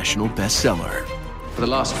the international bestseller. For the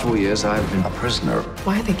last 4 years, I've been a prisoner.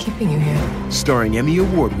 Why are they keeping you here? Starring Emmy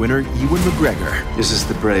Award winner Ewan McGregor. This is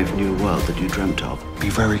the brave new world that you dreamt of. Be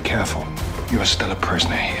very careful. You are still a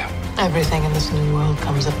prisoner here. Everything in this new world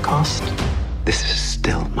comes at cost. This is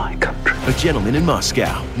still my country. A Gentleman in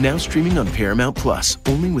Moscow, now streaming on Paramount Plus,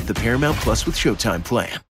 only with the Paramount Plus with Showtime plan.